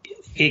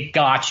 it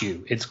got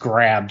you. It's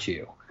grabbed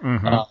you.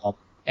 Mm-hmm.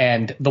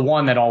 And the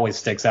one that always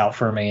sticks out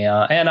for me,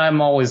 and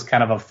I'm always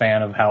kind of a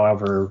fan of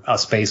however a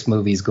space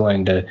movie is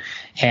going to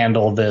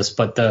handle this,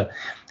 but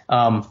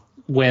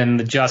when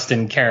the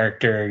Justin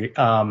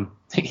character,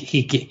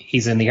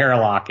 he's in the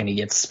airlock and he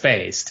gets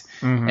spaced,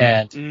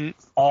 and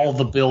all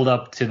the build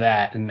up to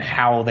that and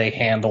how they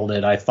handled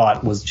it, I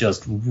thought was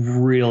just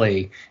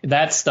really,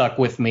 that stuck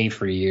with me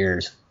for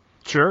years.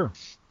 Sure.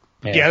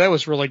 Yeah, that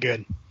was really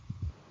good.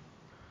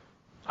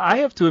 I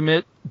have to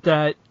admit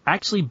that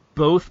actually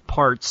both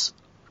parts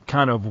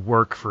kind of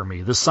work for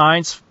me. The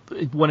science,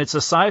 when it's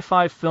a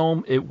sci-fi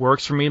film, it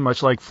works for me,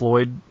 much like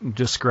Floyd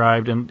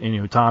described,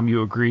 and Tom,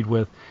 you agreed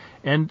with.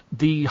 And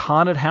the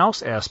haunted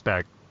house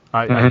aspect,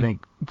 I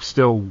think,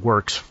 still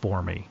works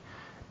for me.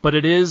 But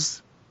it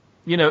is,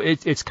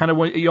 it's kind of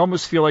when you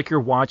almost feel like you're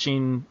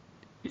watching.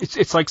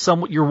 It's like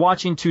you're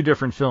watching two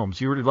different films.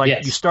 You were like,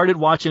 yes. You started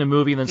watching a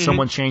movie and then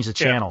someone changed the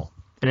channel.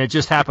 And it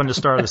just happened to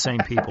star the same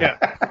people.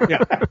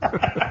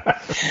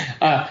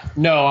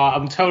 No,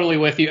 I'm totally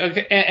with you.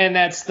 Okay, and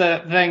that's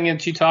the thing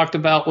that you talked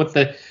about with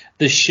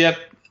the ship,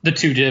 the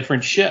two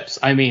different ships.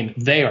 I mean,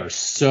 they are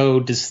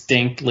so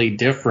distinctly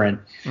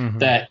different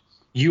that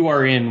you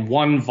are in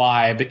one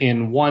vibe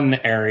in one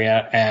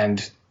area,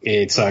 and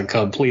it's a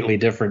completely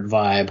different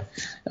vibe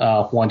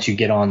once you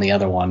get on the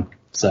other one.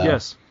 So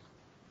yes.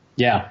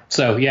 Yeah.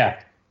 So, yeah.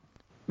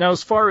 Now,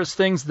 as far as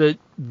things that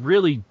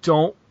really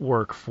don't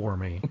work for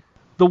me,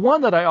 the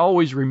one that I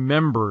always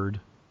remembered,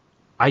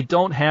 I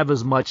don't have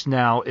as much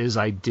now as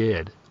I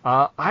did.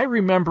 I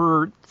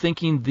remember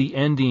thinking the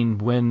ending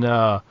when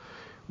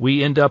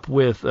we end up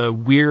with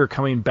Weir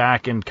coming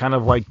back and kind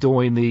of like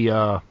doing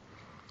the...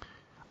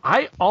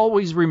 I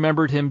always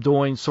remembered him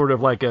doing sort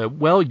of like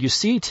you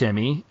see,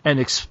 Timmy, and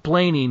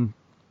explaining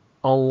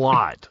a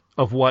lot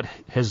of what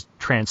has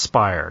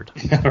transpired.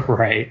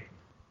 Right.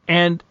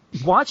 And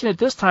watching it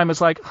this time,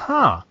 it's like,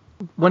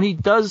 when he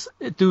does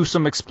do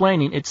some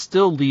explaining, it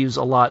still leaves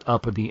a lot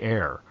up in the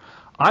air.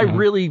 I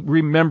really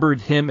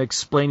remembered him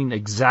explaining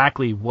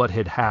exactly what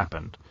had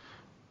happened.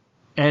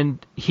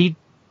 And he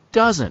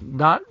doesn't. And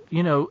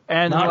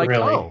not like,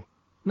 really.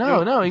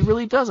 No, he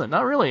really doesn't.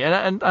 Not really.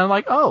 And I'm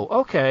like,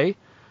 okay.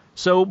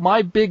 So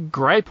my big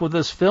gripe with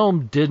this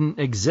film didn't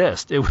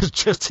exist. It was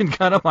just in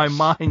kind of my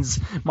mind's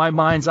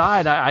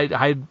eye.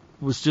 I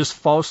was just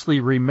falsely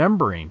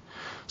remembering.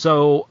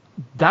 So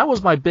that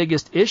was my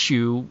biggest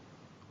issue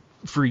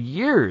for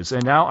years,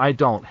 and now I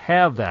don't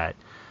have that.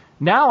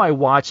 Now I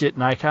watch it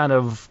and I kind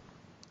of...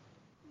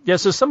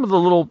 so some of the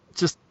little,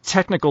 just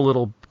technical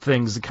little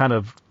things that kind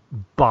of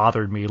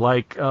bothered me.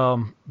 Like,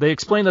 they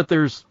explain that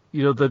there's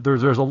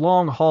a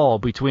long hall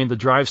between the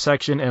drive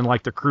section and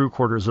like the crew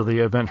quarters of the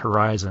Event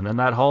Horizon, and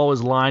that hall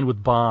is lined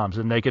with bombs,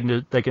 and they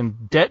can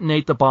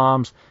detonate the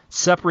bombs,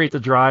 separate the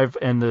drive,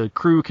 and the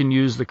crew can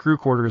use the crew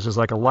quarters as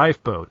like a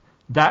lifeboat.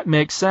 That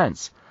makes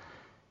sense.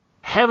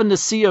 Having the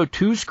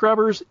CO2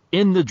 scrubbers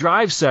in the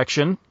drive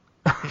section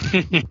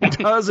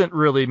doesn't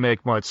really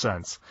make much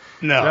sense.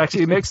 No. It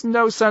actually makes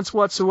no sense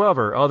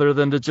whatsoever, other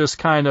than to just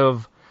kind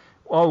of,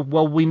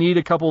 we need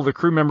a couple of the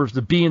crew members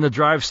to be in the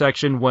drive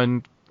section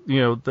when,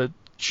 the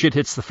shit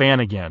hits the fan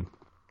again,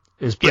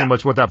 is pretty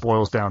much what that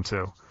boils down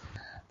to.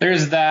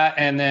 There's that,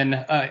 and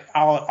then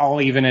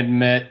I'll even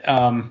admit,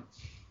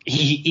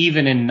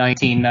 even in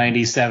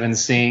 1997,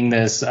 seeing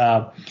this,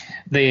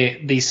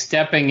 the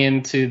stepping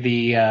into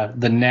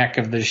the neck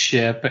of the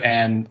ship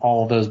and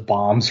all those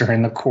bombs are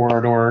in the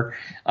corridor.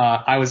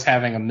 I was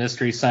having a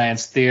Mystery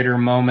Science Theater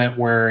moment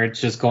where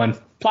it's just going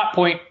plot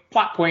point,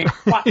 plot point,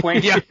 plot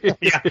point. Yeah.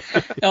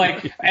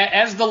 Like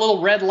as the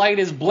little red light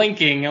is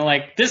blinking, and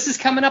like this is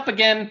coming up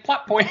again,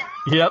 plot point.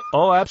 Yep.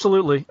 Oh,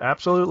 absolutely,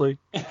 absolutely.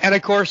 And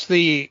of course,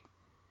 the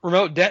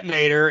remote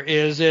detonator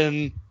is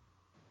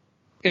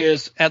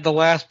at the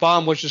last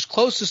bomb, which is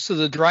closest to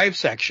the drive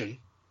section.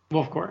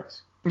 Well, of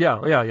course.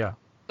 Yeah.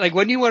 Like,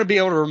 wouldn't you want to be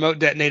able to remote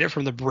detonate it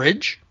from the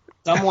bridge?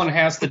 Someone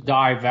has to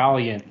die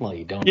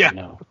valiantly, don't you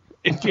know?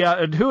 Yeah,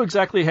 and who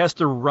exactly has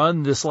to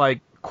run this, like,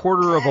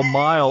 quarter of a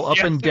mile up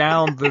and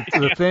down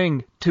the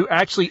thing to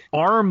actually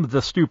arm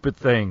the stupid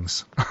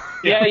things?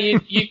 Yeah, you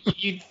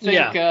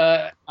think,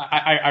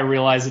 I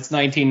realize it's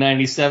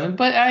 1997,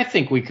 but I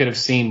think we could have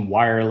seen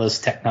wireless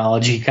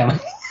technology coming.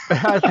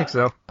 I think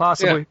so.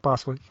 Possibly.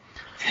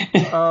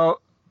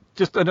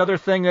 Just another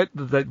thing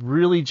that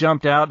really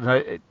jumped out,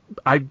 and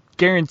I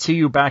guarantee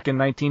you back in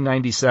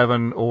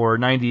 1997 or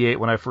 98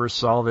 when I first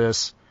saw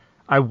this,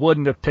 I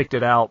wouldn't have picked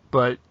it out,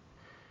 but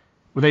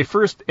when they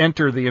first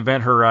enter the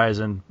Event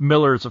Horizon,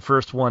 Miller's the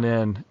first one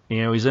in.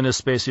 He's in his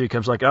spacesuit. He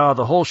comes like,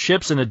 the whole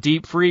ship's in a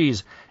deep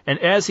freeze. And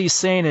as he's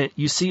saying it,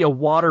 you see a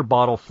water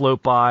bottle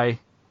float by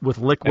with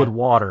liquid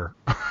water.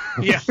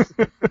 Yeah.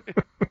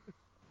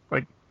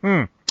 Like,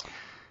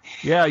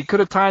 Yeah, you could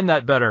have timed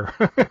that better.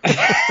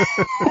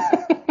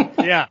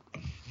 Yeah.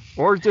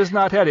 Or does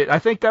not have it. I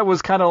think that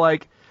was kind of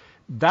like,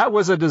 that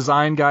was a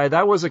design guy.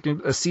 That was a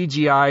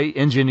CGI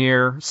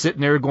engineer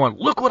sitting there going,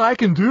 look what I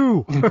can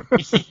do.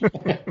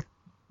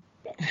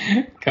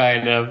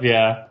 Kind of,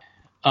 yeah.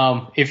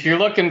 If you're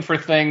looking for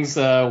things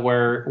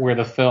where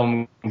the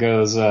film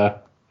goes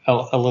a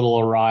little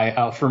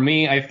awry, for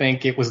me, I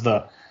think it was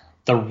the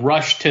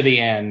rush to the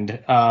end.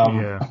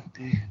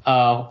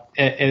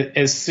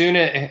 As soon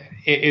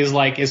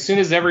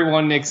as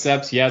everyone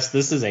accepts, yes,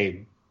 this is a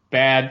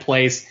bad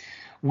place,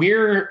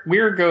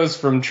 Weir goes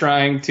from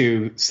trying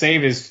to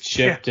save his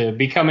ship to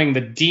becoming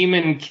the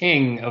demon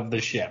king of the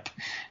ship.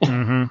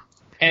 Mm-hmm.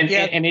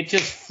 And it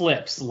just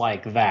flips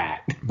like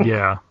that.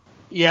 Yeah.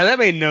 Yeah, that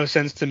made no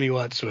sense to me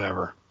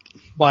whatsoever.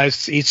 Why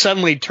he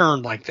suddenly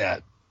turned like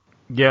that?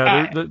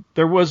 Yeah,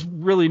 there was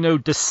really no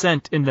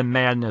descent in the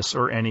madness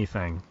or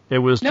anything. It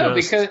was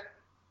because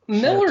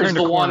Miller's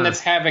the one that's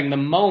having the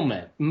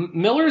moment.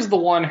 Miller's the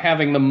one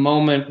having the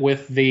moment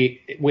with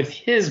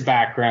his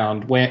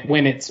background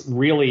when it's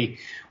really,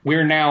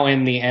 we're now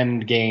in the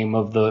end game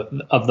of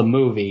the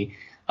movie,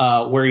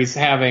 where he's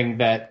having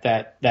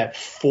that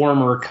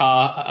former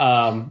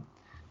crew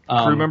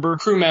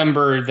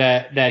member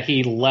that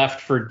he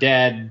left for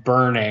dead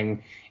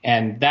burning,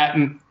 and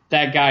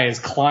that guy is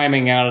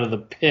climbing out of the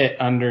pit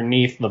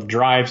underneath the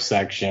drive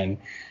section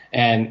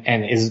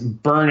and is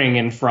burning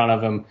in front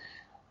of him.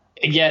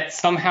 Yet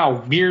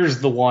somehow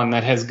Weir's the one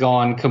that has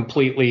gone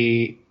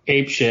completely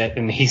apeshit,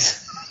 and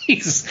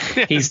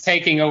he's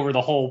taking over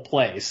the whole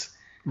place.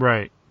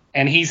 Right.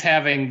 And he's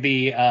having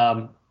the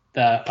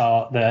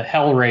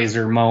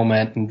Hellraiser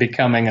moment and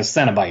becoming a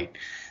Cenobite.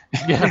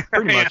 Yeah,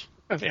 pretty much.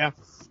 Yeah.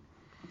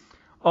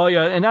 Oh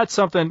yeah, and that's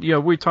something.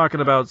 We're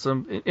talking about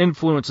some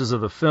influences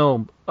of the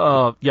film.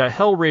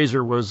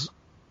 Hellraiser was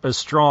a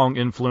strong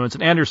influence,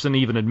 and Anderson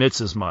even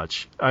admits as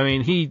much. I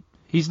mean,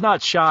 he's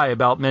not shy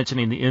about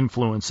mentioning the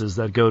influences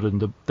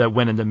that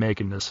went into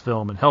making this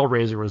film, and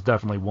Hellraiser was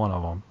definitely one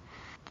of them.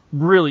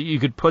 Really, you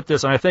could put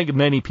this, and I think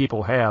many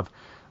people have,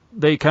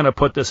 they kind of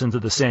put this into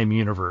the same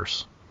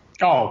universe.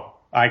 Oh,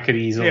 I could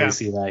easily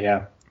see that,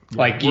 yeah.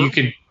 Like, you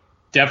could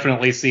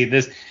definitely see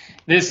this.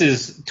 This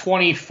is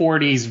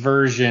 2040's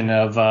version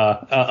of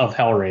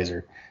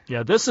Hellraiser.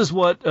 Yeah, this is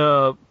what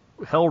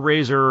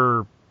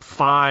Hellraiser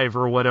 5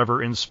 or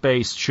whatever in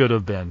space should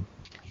have been.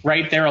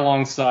 Right there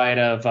alongside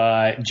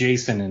of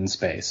Jason in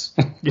space.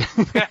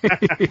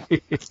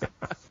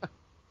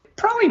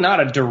 Probably not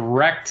a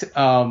direct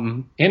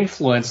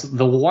influence.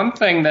 The one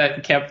thing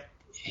that kept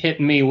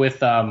hitting me with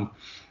the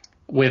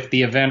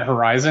Event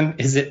Horizon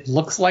is it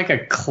looks like a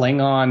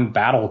Klingon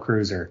battle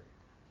cruiser.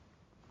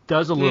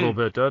 Does a little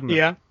bit, doesn't it?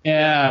 Yeah.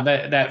 Yeah,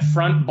 that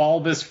front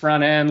bulbous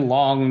front end,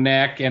 long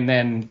neck, and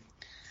then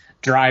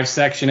drive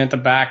section at the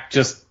back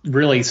just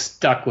really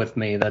stuck with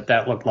me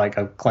that looked like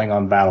a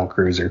Klingon battle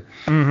cruiser.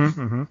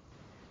 Mm-hmm, mm-hmm.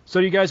 So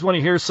you guys want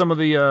to hear some of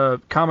the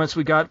comments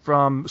we got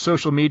from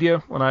social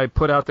media when I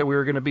put out that we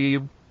were going to be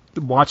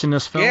watching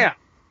this film? Yeah.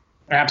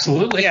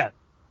 Absolutely. Yeah.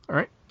 All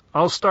right.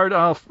 I'll start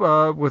off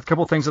with a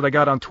couple things that I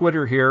got on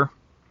Twitter here.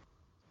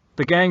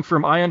 The gang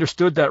from I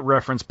Understood That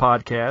Reference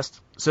podcast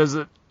says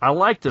that I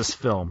like this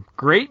film.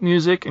 Great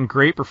music and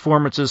great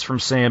performances from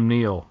Sam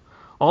Neill.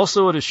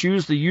 Also, it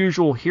eschews the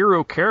usual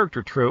hero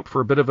character trope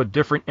for a bit of a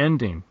different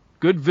ending.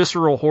 Good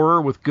visceral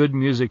horror with good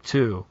music,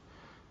 too.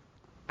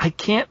 I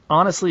can't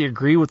honestly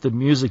agree with the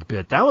music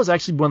bit. That was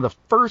actually one of the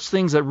first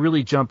things that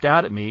really jumped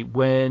out at me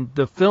when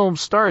the film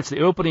starts,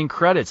 the opening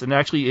credits, and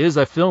actually is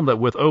a film that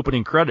with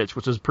opening credits,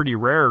 which is pretty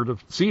rare to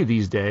see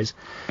these days.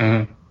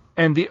 Mm-hmm.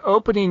 And the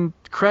opening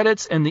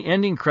credits and the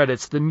ending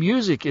credits, the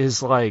music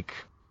is like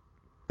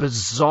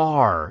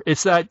bizarre.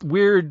 It's that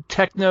weird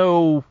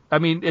techno. I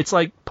mean, it's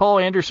like Paul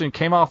Anderson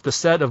came off the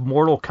set of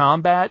Mortal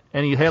Kombat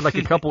and he had like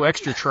a couple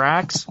extra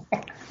tracks.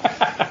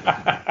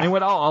 And he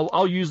went,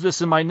 I'll use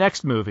this in my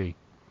next movie.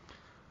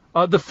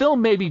 The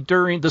film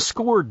the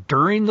score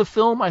during the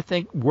film, I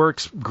think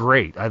works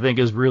great. I think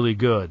is really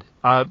good.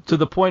 To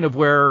the point of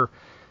where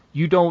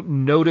you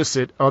don't notice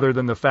it other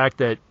than the fact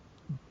that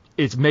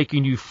it's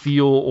making you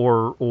feel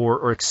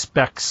or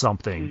expect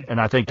something.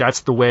 And I think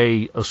that's the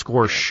way a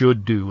score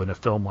should do in a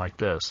film like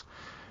this.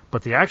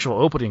 But the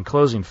actual opening and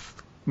closing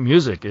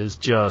music is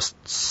just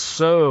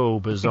so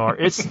bizarre.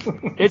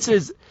 It's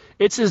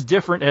as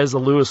different as the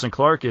Lewis and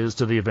Clark is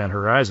to the Event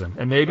Horizon.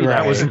 And maybe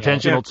that was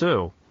intentional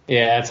too.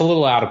 Yeah, it's a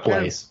little out of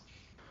place.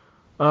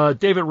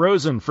 David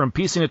Rosen from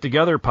Piecing It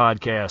Together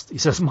podcast. He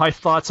says, my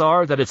thoughts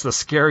are that it's the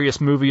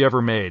scariest movie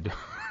ever made.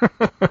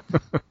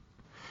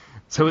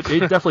 So it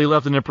definitely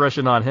left an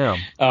impression on him.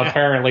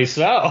 Apparently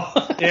so.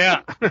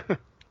 Yeah.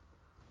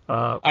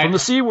 From the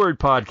C-Word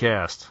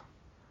podcast.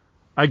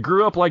 I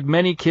grew up like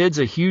many kids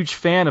a huge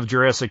fan of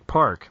Jurassic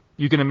Park.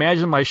 You can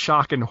imagine my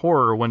shock and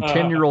horror when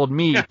 10-year-old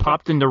me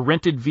popped into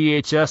rented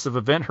VHS of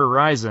Event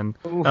Horizon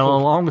and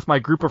along with my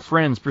group of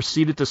friends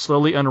proceeded to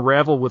slowly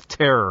unravel with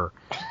terror.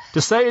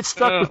 To say it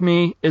stuck with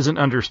me is an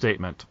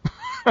understatement.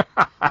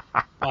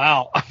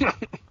 Wow.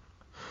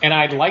 And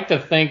I'd like to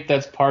think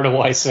that's part of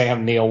why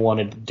Sam Neill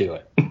wanted to do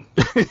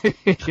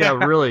it. Yeah,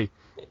 really.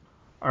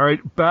 All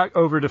right, back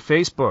over to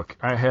Facebook.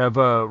 I have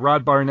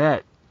Rod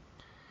Barnett.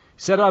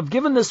 He said, I've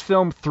given this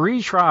film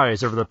 3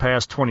 tries over the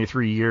past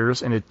 23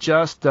 years, and it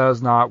just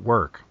does not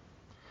work.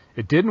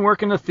 It didn't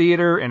work in the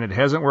theater, and it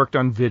hasn't worked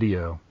on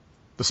video.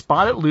 The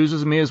spot it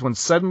loses me is when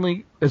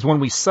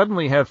we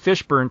suddenly have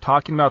Fishburne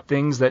talking about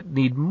things that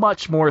need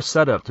much more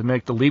setup to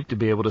make the leap to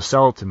be able to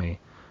sell it to me.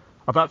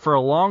 I thought for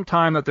a long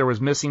time that there was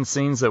missing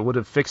scenes that would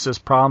have fixed this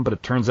problem, but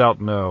it turns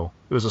out no.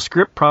 It was a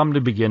script problem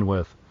to begin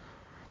with.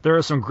 There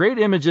are some great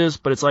images,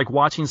 but it's like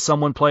watching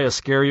someone play a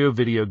Scario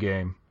video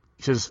game.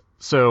 He says,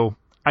 so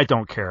I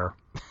don't care.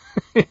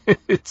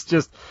 It's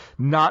just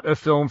not a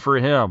film for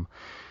him.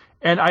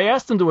 And I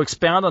asked him to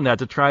expound on that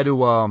to try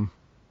to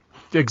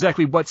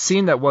exactly what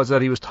scene that was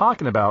that he was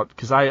talking about,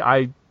 because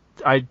I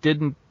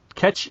didn't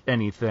catch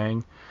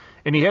anything.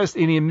 And he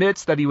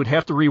admits that he would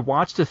have to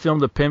rewatch the film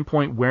to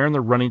pinpoint where in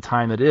the running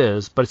time it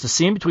is, but it's a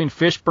scene between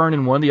Fishburne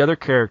and one of the other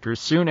characters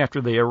soon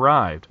after they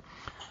arrived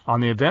on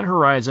the event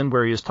horizon,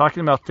 where he is talking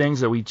about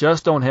things that we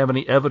just don't have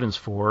any evidence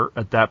for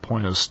at that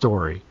point of the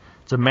story.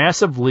 It's a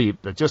massive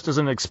leap that just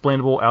isn't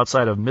explainable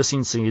outside of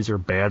missing scenes or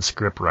bad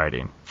script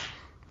writing.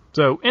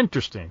 So,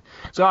 interesting.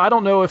 So, I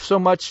don't know if so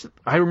much...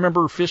 I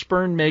remember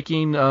Fishburne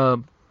making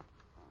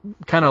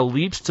kind of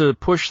leaps to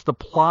push the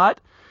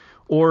plot,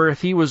 or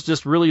if he was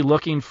just really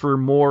looking for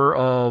more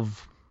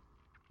of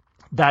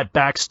that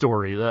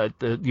backstory, that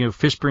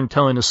Fishburne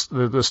telling us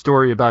the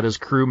story about his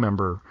crew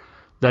member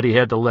that he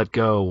had to let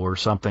go or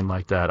something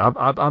like that.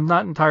 I'm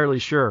not entirely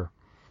sure.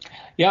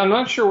 Yeah, I'm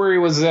not sure where he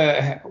was.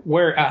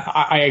 Where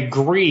I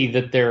agree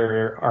that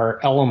there are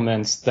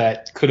elements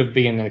that could have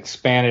been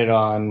expanded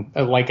on.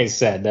 Like I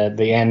said, that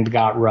the end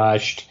got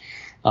rushed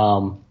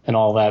and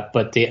all that.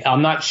 But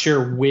I'm not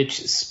sure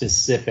which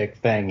specific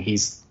thing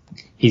he's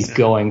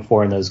going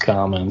for in those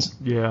comments.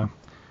 Yeah.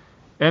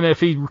 And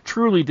if he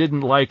truly didn't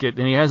like it,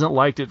 and he hasn't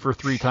liked it for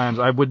 3 times,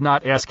 I would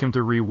not ask him to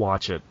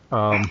rewatch it.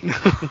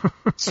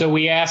 So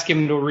we ask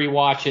him to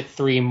rewatch it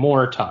 3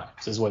 more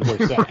times, is what we're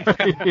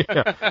saying.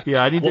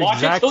 Yeah, I need the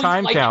exact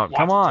time count.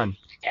 Come on.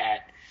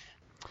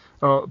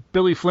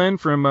 Billy Flynn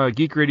from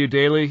Geek Radio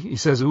Daily, he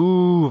says,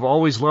 "Ooh, I've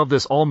always loved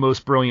this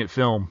almost brilliant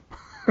film."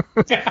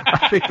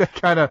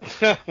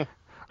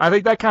 I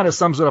think that kind of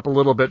sums it up a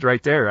little bit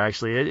right there,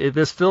 actually.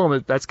 This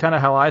film, that's kind of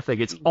how I think.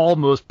 It's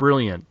almost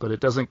brilliant, but it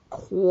doesn't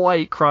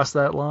quite cross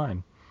that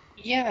line.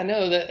 Yeah, no,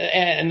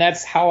 and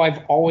that's how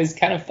I've always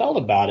kind of felt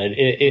about it.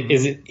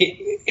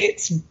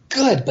 It's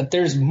good, but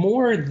there's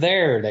more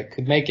there that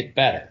could make it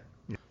better.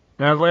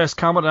 Now, the last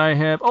comment I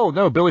have... Oh,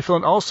 no, Billy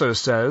Flynn also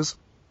says...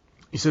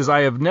 He says,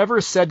 I have never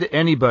said to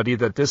anybody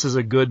that this is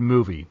a good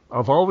movie.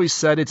 I've always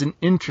said it's an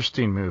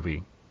interesting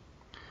movie.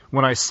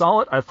 When I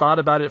saw it, I thought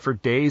about it for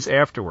days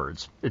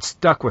afterwards. It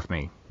stuck with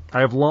me. I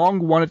have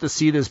long wanted to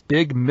see this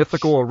big,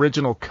 mythical,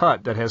 original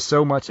cut that has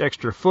so much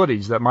extra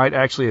footage that might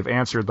actually have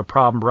answered the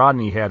problem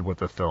Rodney had with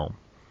the film.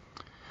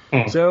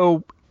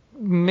 So,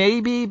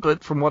 maybe,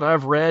 but from what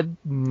I've read,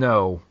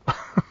 no.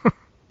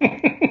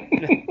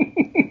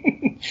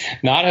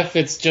 Not if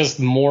it's just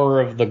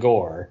more of the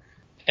gore.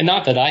 And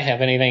not that I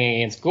have anything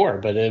against gore,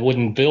 but it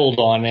wouldn't build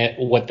on it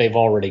what they've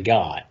already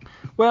got.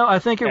 Well, I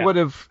think it would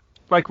have...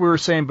 Like we were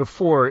saying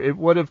before, it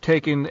would have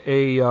taken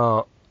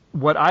a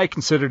what I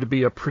consider to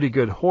be a pretty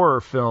good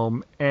horror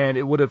film, and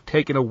it would have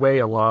taken away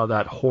a lot of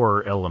that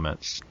horror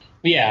element.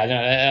 Yeah,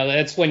 no,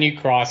 that's when you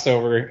cross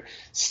over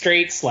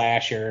straight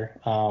slasher.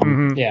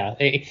 Yeah,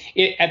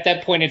 at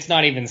that point, it's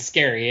not even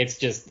scary. It's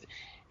just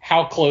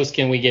how close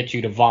can we get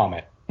you to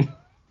vomit?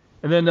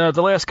 And then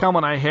the last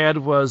comment I had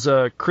was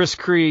Chris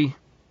Cree.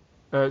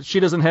 She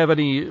doesn't have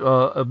any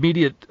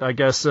immediate, I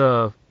guess,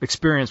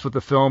 experience with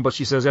the film, but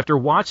she says, after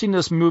watching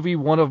this movie,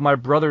 one of my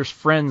brother's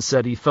friends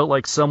said he felt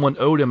like someone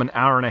owed him an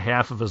hour and a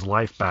half of his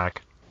life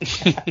back.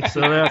 So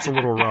that's a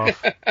little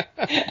rough.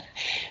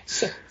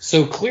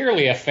 So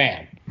clearly a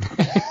fan.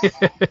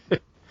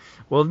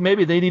 Well,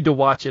 maybe they need to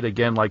watch it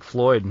again like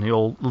Floyd, and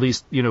he'll at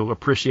least,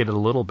 appreciate it a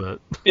little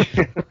bit.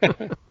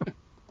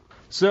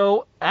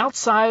 So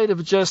outside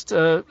of just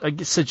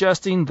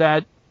suggesting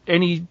that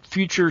any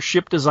future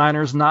ship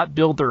designers not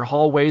build their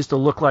hallways to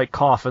look like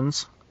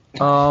coffins.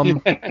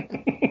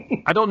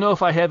 I don't know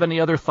if I have any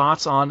other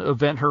thoughts on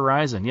Event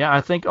Horizon. Yeah,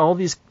 I think all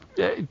these,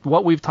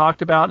 what we've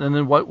talked about and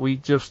then what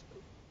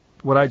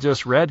I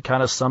just read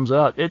kind of sums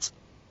up. It's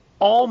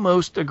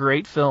almost a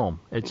great film.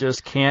 It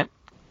just can't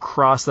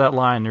cross that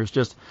line. There's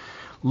just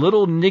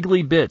little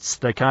niggly bits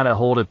that kind of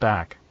hold it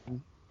back.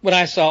 When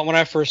I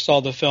first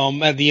saw the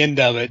film, at the end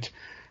of it,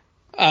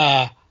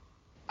 I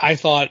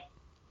thought,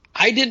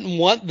 I didn't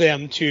want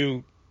them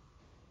to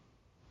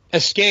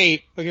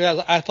escape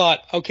because I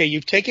thought, okay,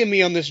 you've taken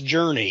me on this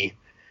journey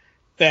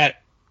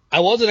that I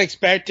wasn't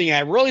expecting.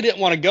 I really didn't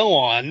want to go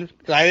on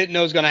because I didn't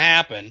know it was going to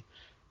happen.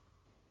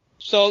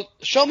 So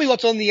show me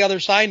what's on the other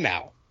side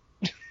now.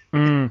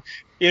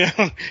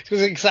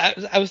 Because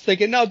I was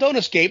thinking, no, don't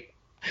escape.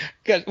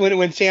 Because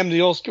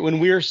when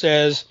Weir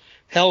says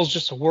hell's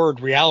just a word,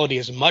 reality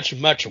is much,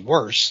 much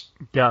worse.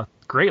 Yeah,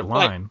 great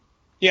line.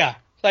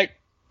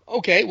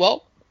 Okay,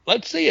 well,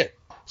 let's see it.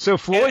 So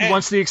Floyd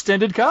wants the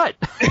extended cut.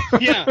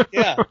 Yeah.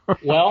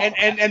 Well,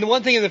 and the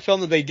one thing in the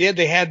film that they did,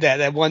 they had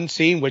that one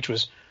scene which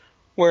was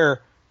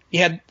where you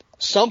had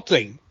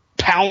something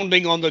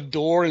pounding on the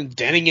door and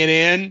denting it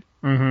in.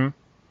 Mm-hmm.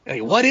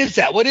 Like, what is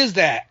that? What is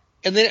that?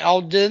 And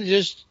then they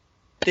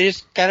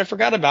just kind of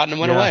forgot about it and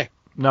went away.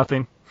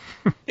 Nothing.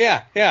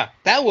 Yeah.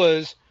 That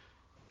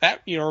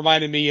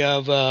reminded me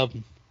of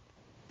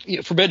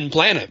Forbidden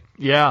Planet.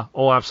 Yeah.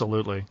 Oh,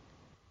 absolutely.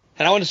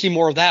 And I want to see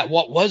more of that.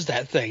 What was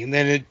that thing? And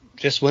then it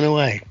just went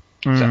away.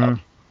 Mm-hmm.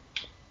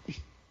 So.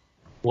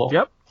 Well,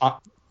 yep.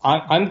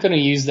 I'm going to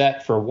use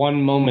that for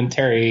one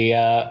momentary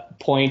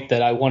point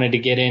that I wanted to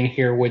get in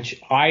here,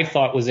 which I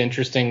thought was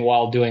interesting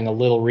while doing a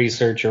little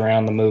research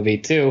around the movie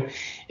too,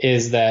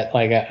 is that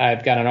like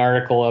I've got an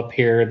article up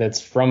here that's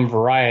from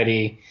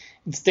Variety.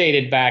 It's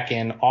dated back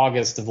in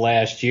August of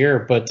last year,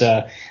 but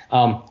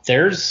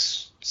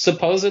there's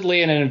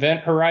supposedly an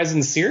Event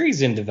Horizon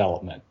series in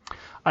development.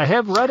 I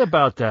have read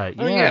about that.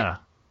 Yeah.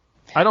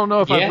 I don't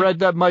know if I've read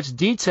that much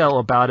detail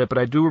about it, but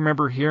I do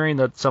remember hearing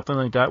that something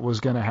like that was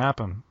going to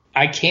happen.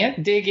 I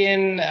can't dig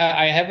in.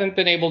 I haven't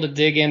been able to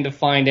dig in to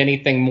find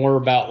anything more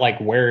about like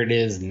where it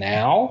is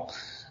now,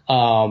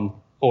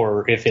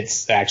 or if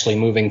it's actually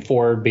moving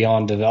forward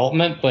beyond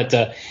development.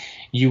 But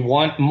you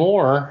want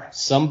more.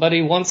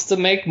 Somebody wants to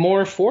make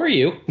more for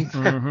you.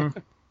 Mm-hmm.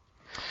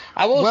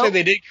 I will say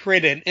they did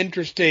create an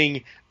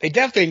interesting. They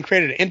definitely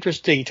created an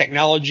interesting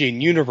technology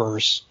and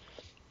universe,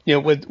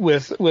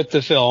 with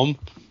the film,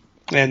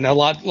 and a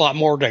lot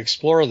more to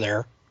explore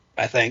there,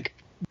 I think.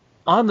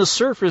 On the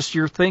surface,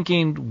 you're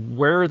thinking,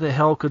 where the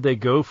hell could they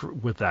go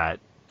with that?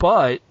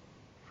 But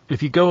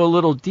if you go a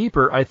little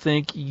deeper, I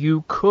think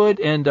you could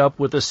end up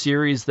with a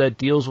series that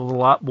deals with a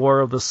lot more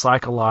of the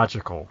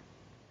psychological.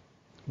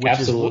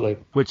 Absolutely.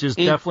 Which is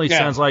definitely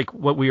sounds like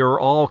what we are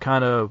all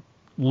kind of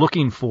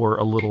looking for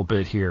a little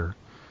bit here.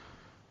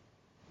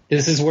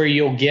 This is where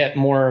you'll get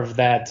more of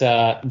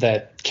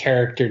that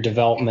character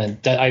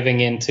development, diving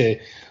into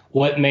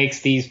what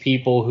makes these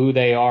people who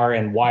they are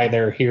and why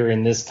they're here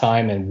in this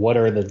time and what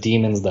are the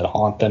demons that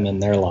haunt them in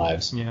their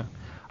lives. Yeah.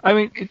 I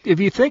mean, if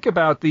you think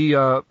about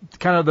the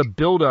kind of the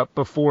build-up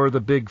before the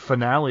big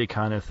finale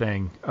kind of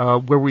thing,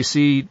 where we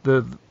see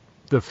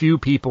the few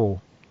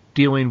people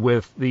dealing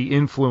with the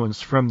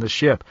influence from the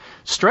ship,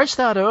 stretch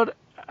that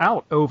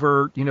out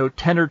over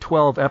 10 or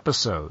 12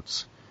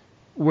 episodes,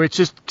 which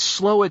just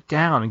slow it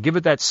down and give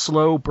it that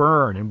slow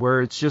burn, and where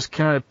it's just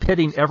kind of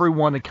pitting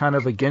everyone kind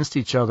of against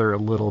each other a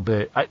little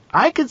bit.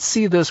 I could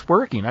see this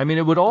working. I mean,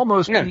 it would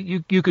almost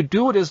be, you could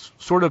do it as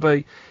sort of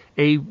a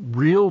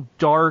real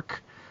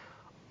dark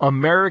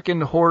American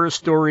Horror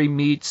Story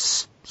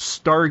meets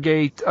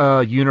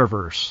Stargate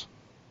universe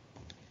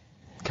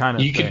kind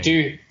of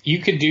thing. You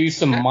could do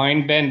some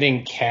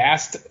mind-bending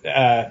cast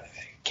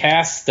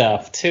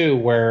stuff too,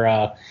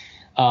 where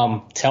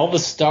tell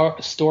the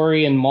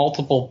story in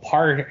multiple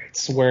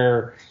parts,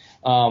 where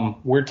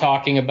we're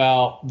talking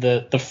about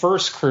the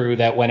first crew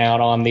that went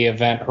out on the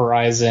Event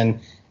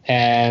Horizon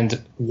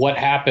and what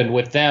happened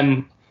with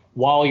them,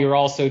 while you're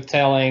also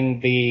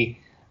telling the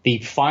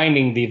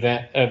finding the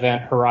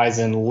event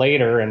Horizon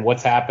later and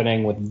what's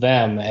happening with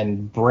them,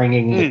 and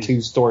bringing the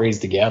two stories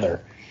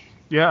together.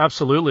 Yeah,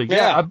 absolutely.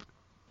 Yeah.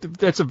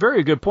 That's a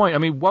very good point. I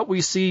mean, what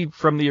we see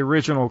from the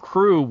original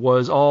crew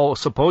was all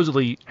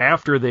supposedly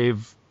after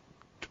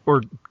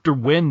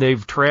when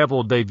they've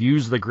traveled, they've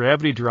used the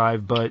gravity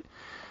drive, but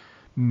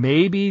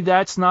maybe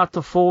that's not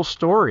the full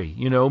story.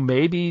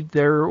 Maybe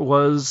there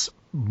was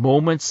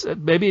moments,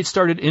 maybe it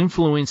started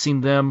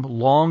influencing them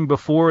long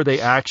before they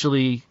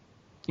actually,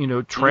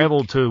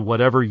 traveled to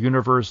whatever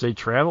universe they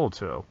traveled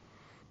to.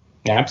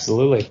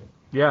 Absolutely.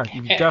 Yeah,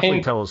 you can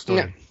definitely tell a story.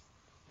 Yeah.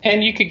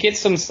 And you could get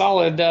some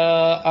solid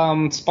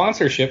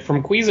sponsorship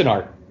from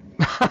Cuisinart.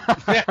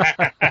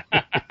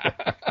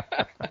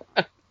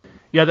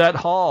 Yeah, that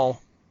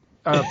hall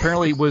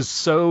apparently was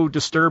so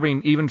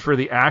disturbing even for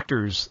the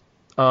actors.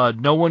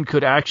 No one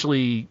could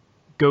actually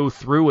go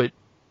through it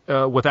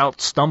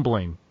without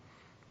stumbling.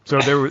 So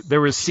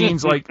there was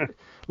scenes like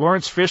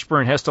Lawrence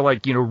Fishburne has to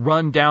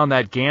run down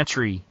that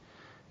gantry,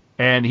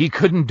 and he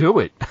couldn't do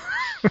it.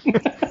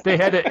 They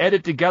had to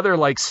edit together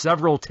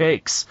several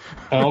takes.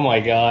 Oh my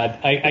God!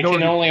 I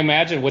can only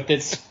imagine with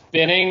it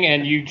spinning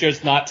and you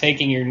just not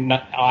taking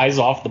your eyes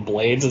off the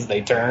blades as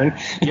they turn.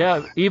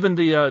 Yeah, even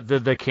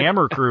the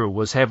camera crew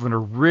was having a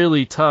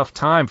really tough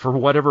time. For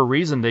whatever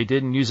reason, they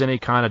didn't use any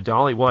kind of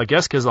dolly. Well, I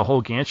guess because the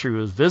whole gantry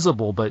was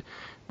visible, but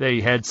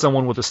they had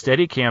someone with a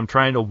Steadicam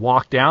trying to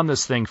walk down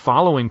this thing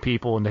following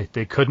people, and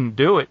they couldn't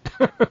do it.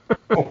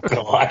 Oh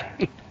God!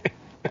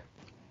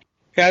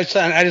 Yeah, I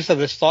just have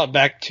this thought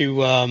back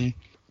to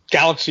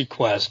Galaxy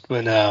Quest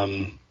when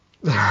I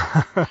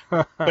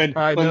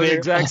know the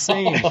exact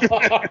scene.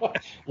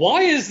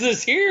 Why is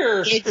this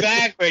here?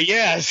 Exactly.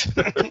 Yes.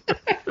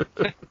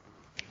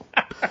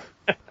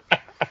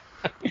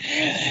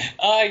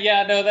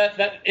 Yeah, no,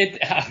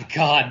 oh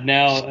God,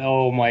 no.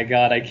 Oh my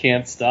God, I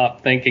can't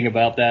stop thinking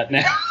about that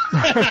now.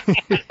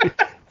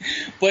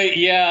 But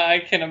yeah, I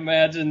can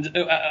imagine.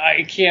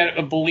 I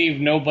can't believe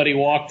nobody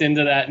walked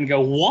into that and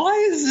go, "Why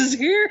is this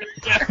here?"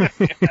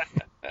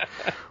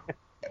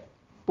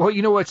 Well,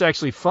 you know what's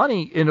actually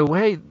funny? In a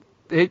way,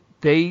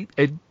 they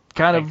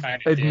kind of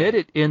admit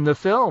it in the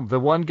film. The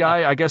one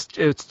guy, I guess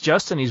it's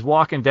Justin, he's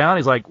walking down.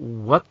 He's like,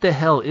 "What the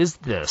hell is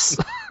this?"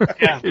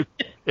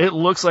 It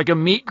looks like a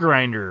meat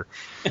grinder.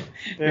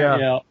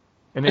 Yeah.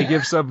 And they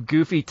give some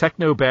goofy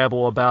techno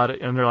babble about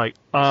it, and they're like,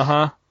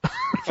 "Uh-huh."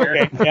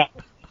 Okay, yeah.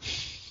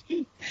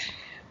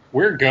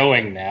 We're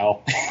going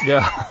now.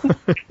 Yeah.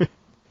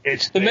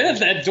 The minute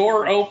that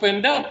door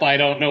opened up, I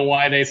don't know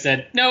why they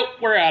said, "Nope,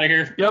 we're out of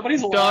here.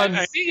 Nobody's alive.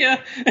 done. See ya."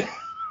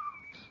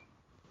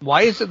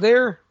 Why is it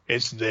there?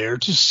 It's there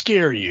to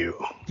scare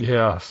you.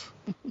 Yes.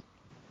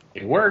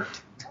 It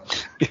worked.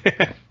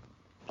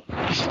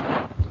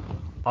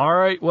 All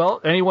right.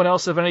 Well, anyone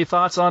else have any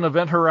thoughts on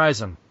Event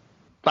Horizon?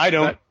 I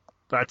don't.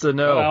 That's a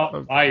no. Go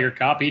out, buy your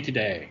copy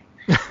today.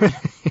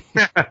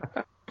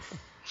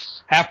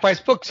 Half price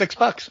book,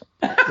 $6.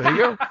 There you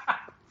go.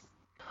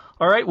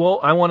 All right. Well,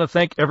 I want to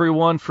thank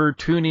everyone for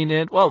tuning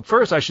in. Well,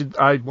 first I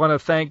want to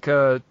thank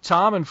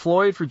Tom and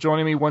Floyd for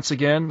joining me once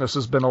again. This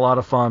has been a lot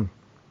of fun.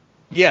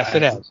 Yes,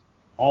 it has.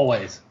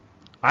 Always.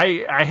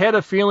 I had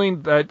a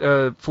feeling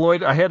that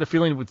Floyd. I had a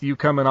feeling with you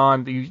coming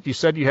on. You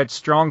said you had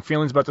strong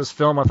feelings about this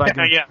film. I thought,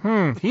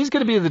 he's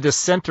going to be the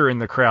dissenter in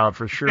the crowd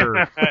for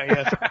sure.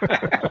 Yes.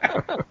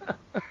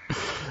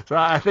 So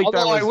I think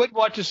Although I would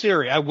watch a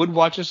series. I would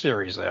watch a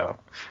series though.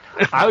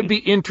 I would be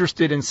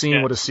interested in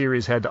seeing what a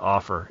series had to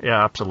offer.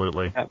 Yeah,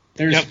 absolutely.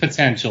 There's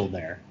potential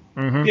there.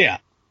 Mm-hmm. Yeah.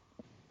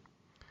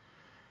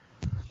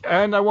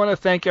 And I want to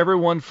thank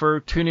everyone for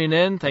tuning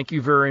in. Thank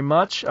you very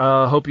much.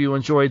 Hope you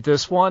enjoyed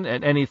this one.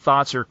 And any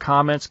thoughts or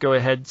comments, go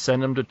ahead and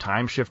send them to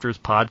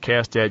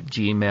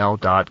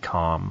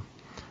timeshifterspodcast@gmail.com.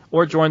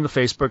 Or join the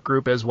Facebook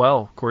group as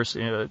well. Of course,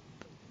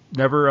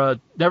 never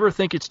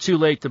think it's too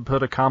late to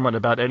put a comment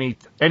about any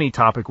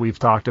topic we've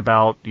talked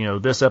about. You know,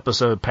 this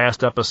episode,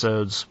 past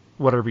episodes,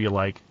 whatever you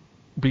like.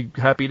 Be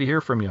happy to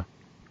hear from you.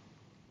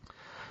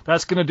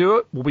 That's going to do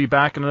it. We'll be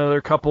back in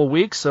another couple of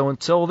weeks. So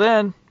until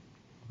then,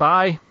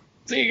 bye.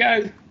 See you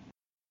guys.